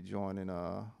Marsalis will be joining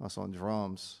us on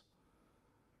drums.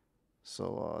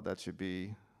 So that should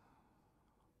be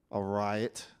a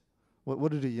riot.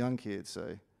 What do the young kids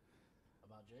say?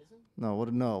 About Jason? No,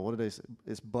 what do they say?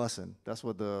 It's bussin'. That's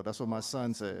what my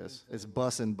son says. It's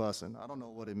bussin'. I don't know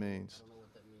what it means. I don't know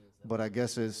what that means. But I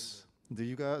guess it's, do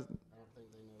you guys? I don't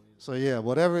think they know either. So yeah,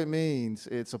 whatever it means,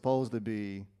 it's supposed to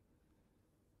be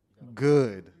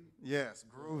good. Yes,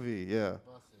 groovy, yeah.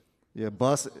 Bust it. Yeah,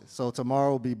 bus. So tomorrow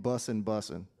will be bussin'. That's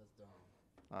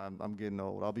dumb. I'm getting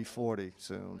old. I'll be 40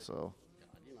 soon, so.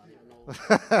 God, you're not even old. You're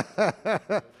not even old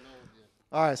yet.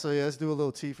 All right, so yeah, let's do a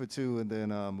little T for two and then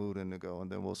Mood Indigo, and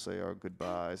then we'll say our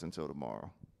goodbyes until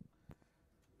tomorrow.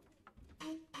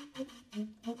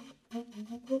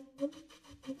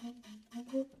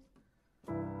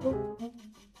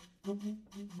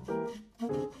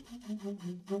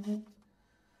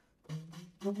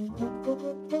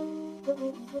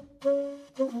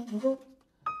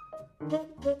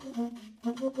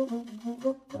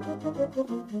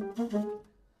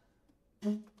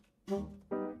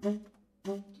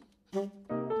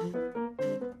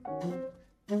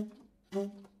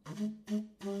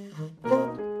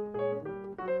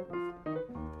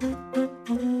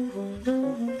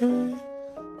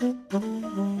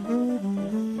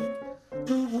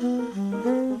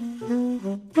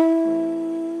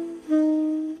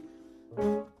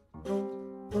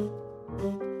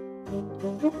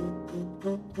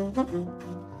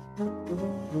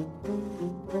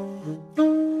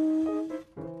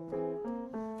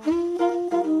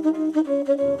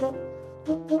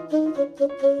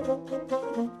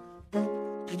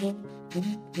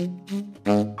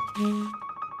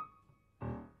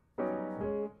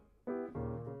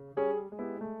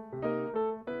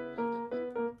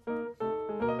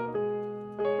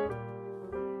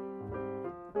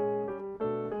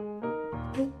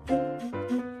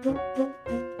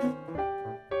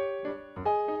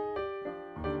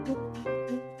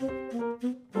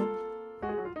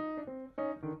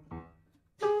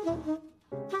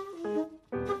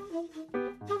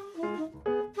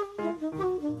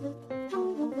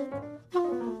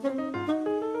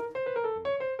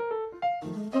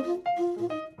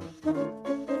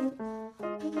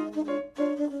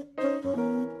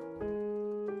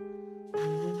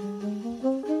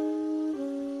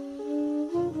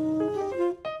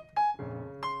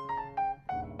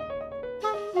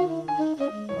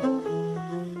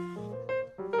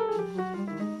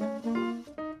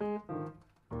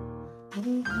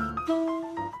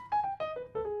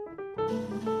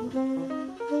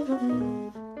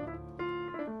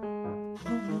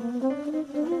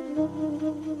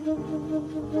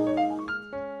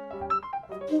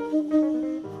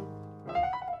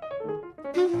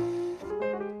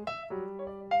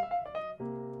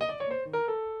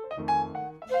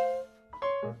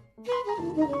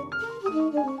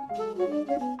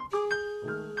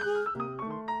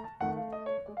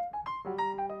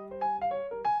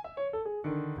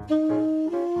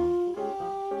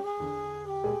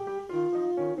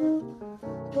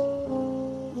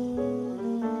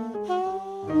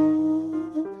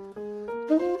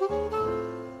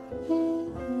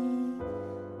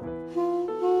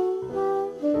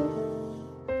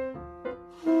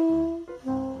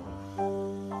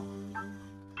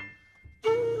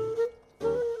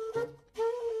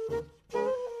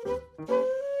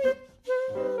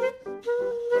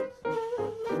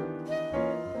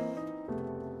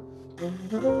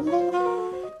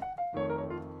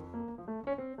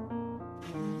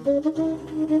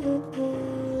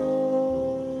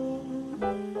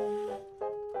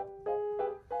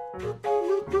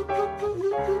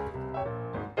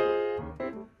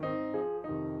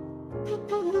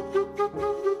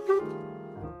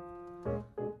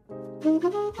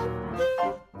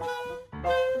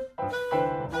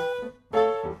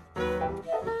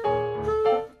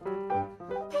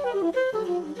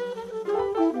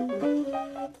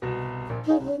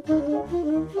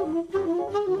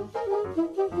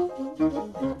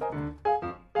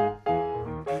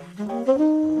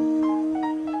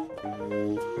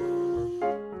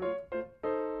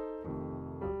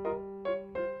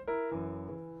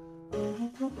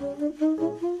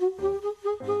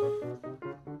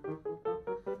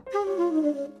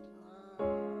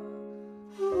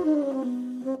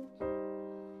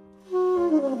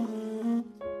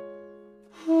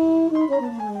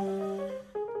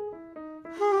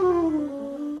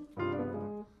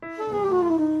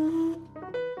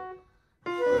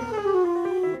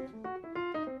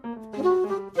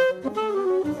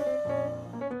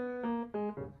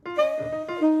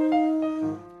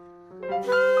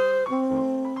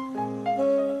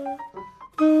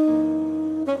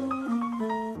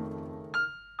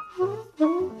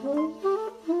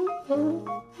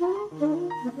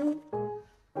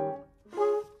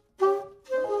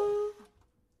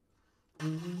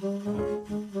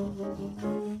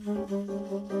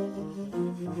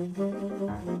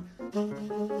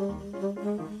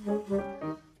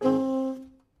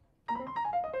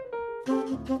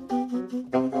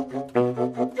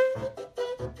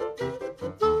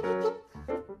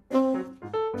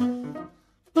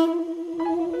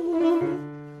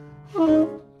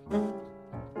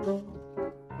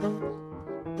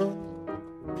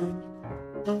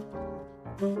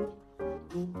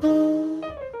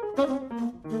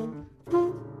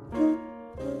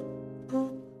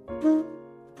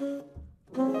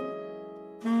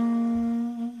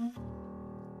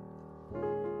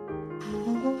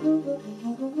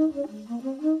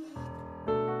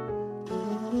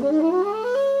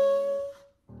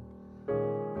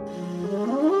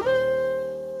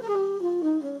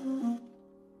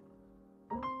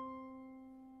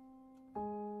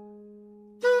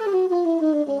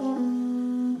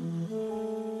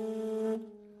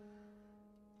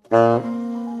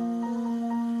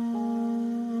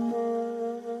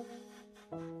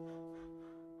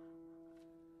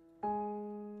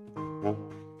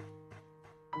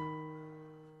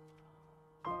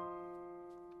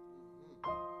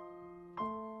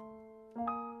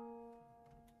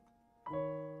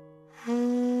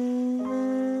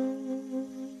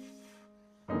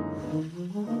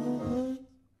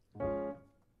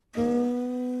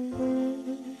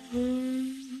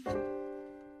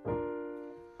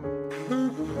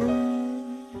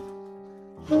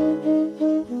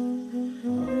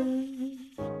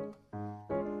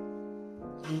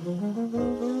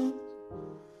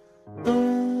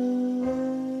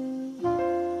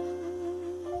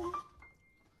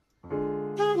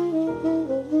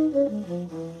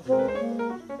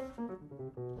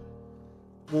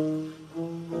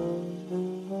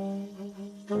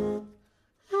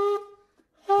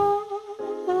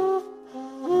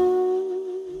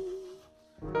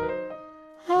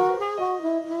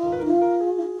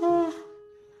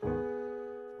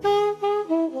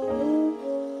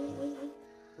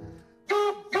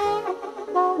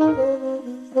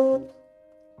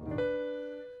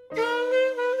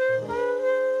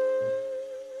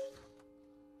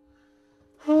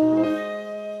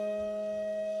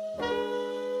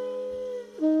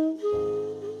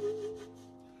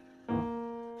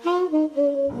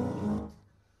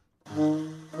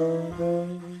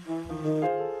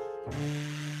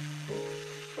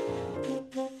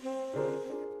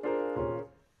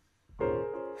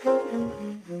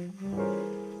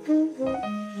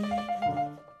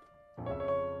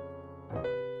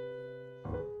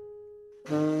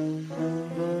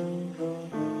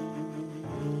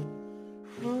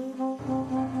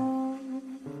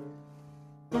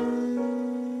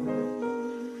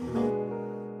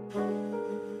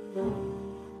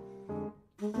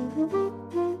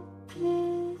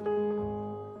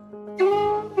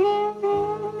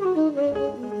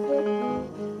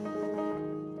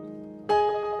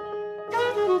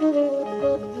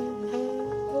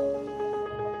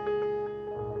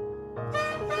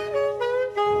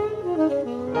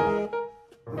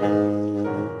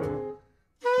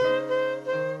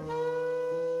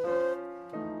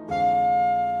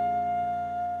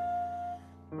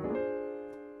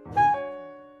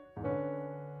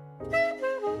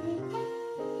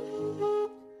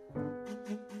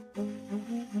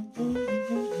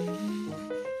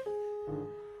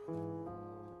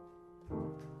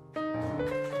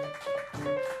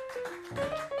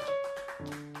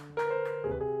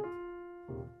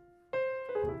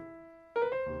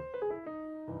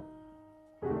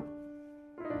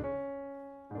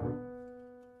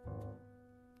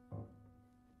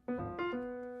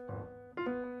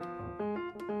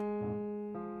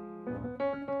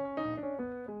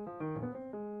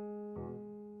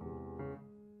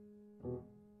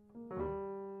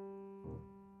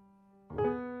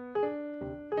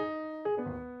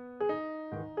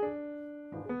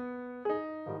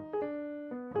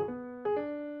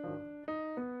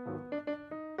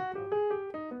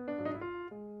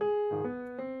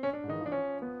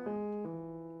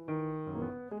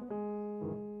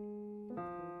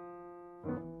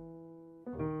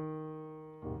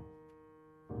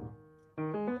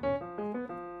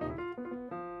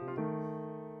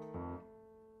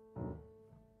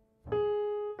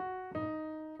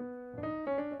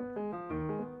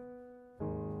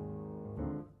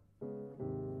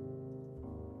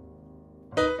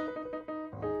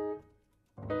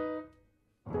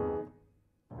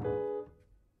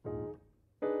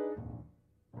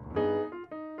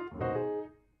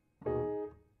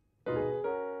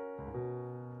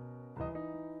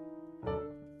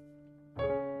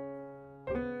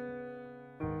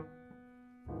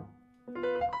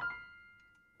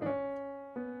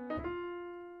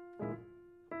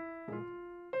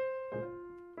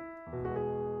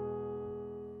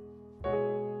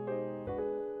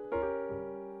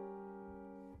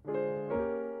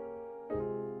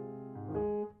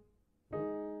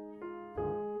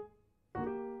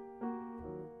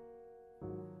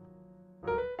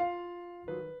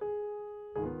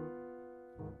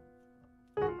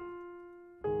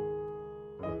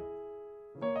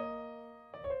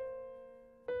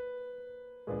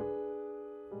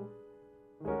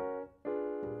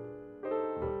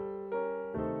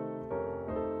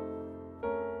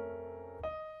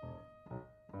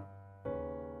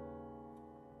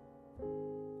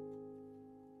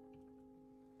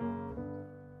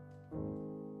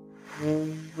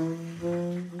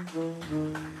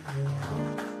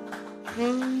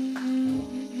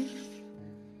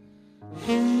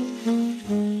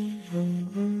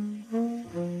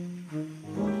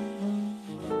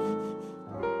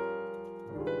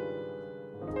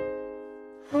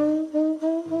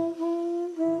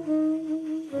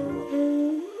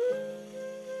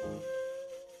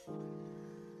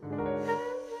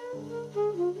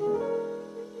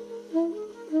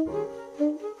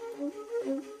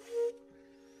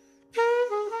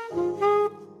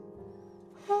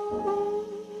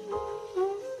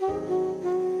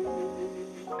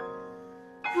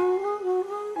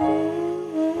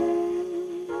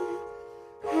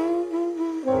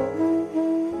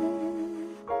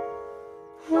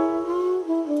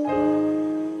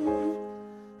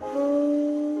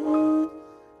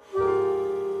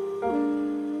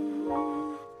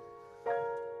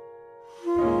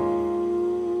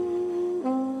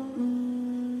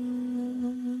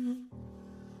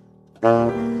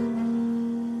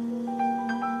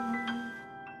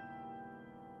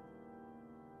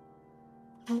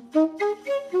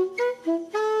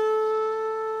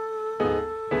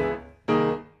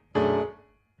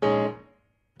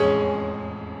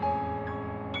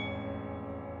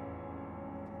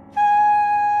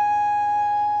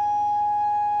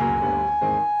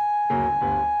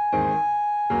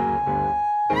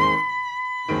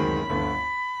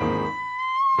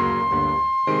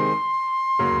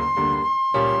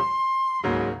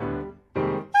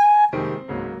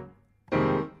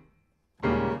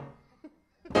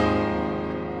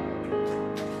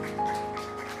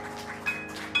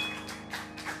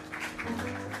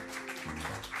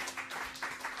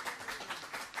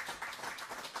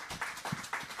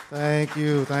 Thank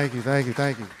you, thank you, thank you,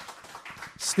 thank you.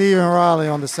 Stephen Riley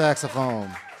on the saxophone.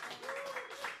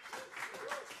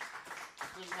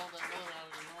 Couldn't hold that note out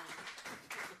any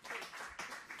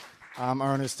longer. I'm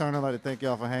Ernest Turner. I'd like to thank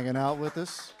y'all for hanging out with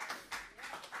us.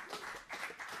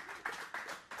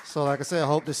 So like I said, I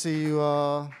hope to see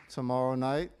you tomorrow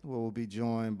night, where we'll be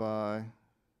joined by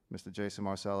Mr. Jason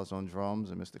Marsalis on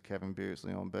drums and Mr. Kevin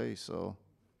Beardsley on bass. So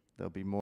there'll be more.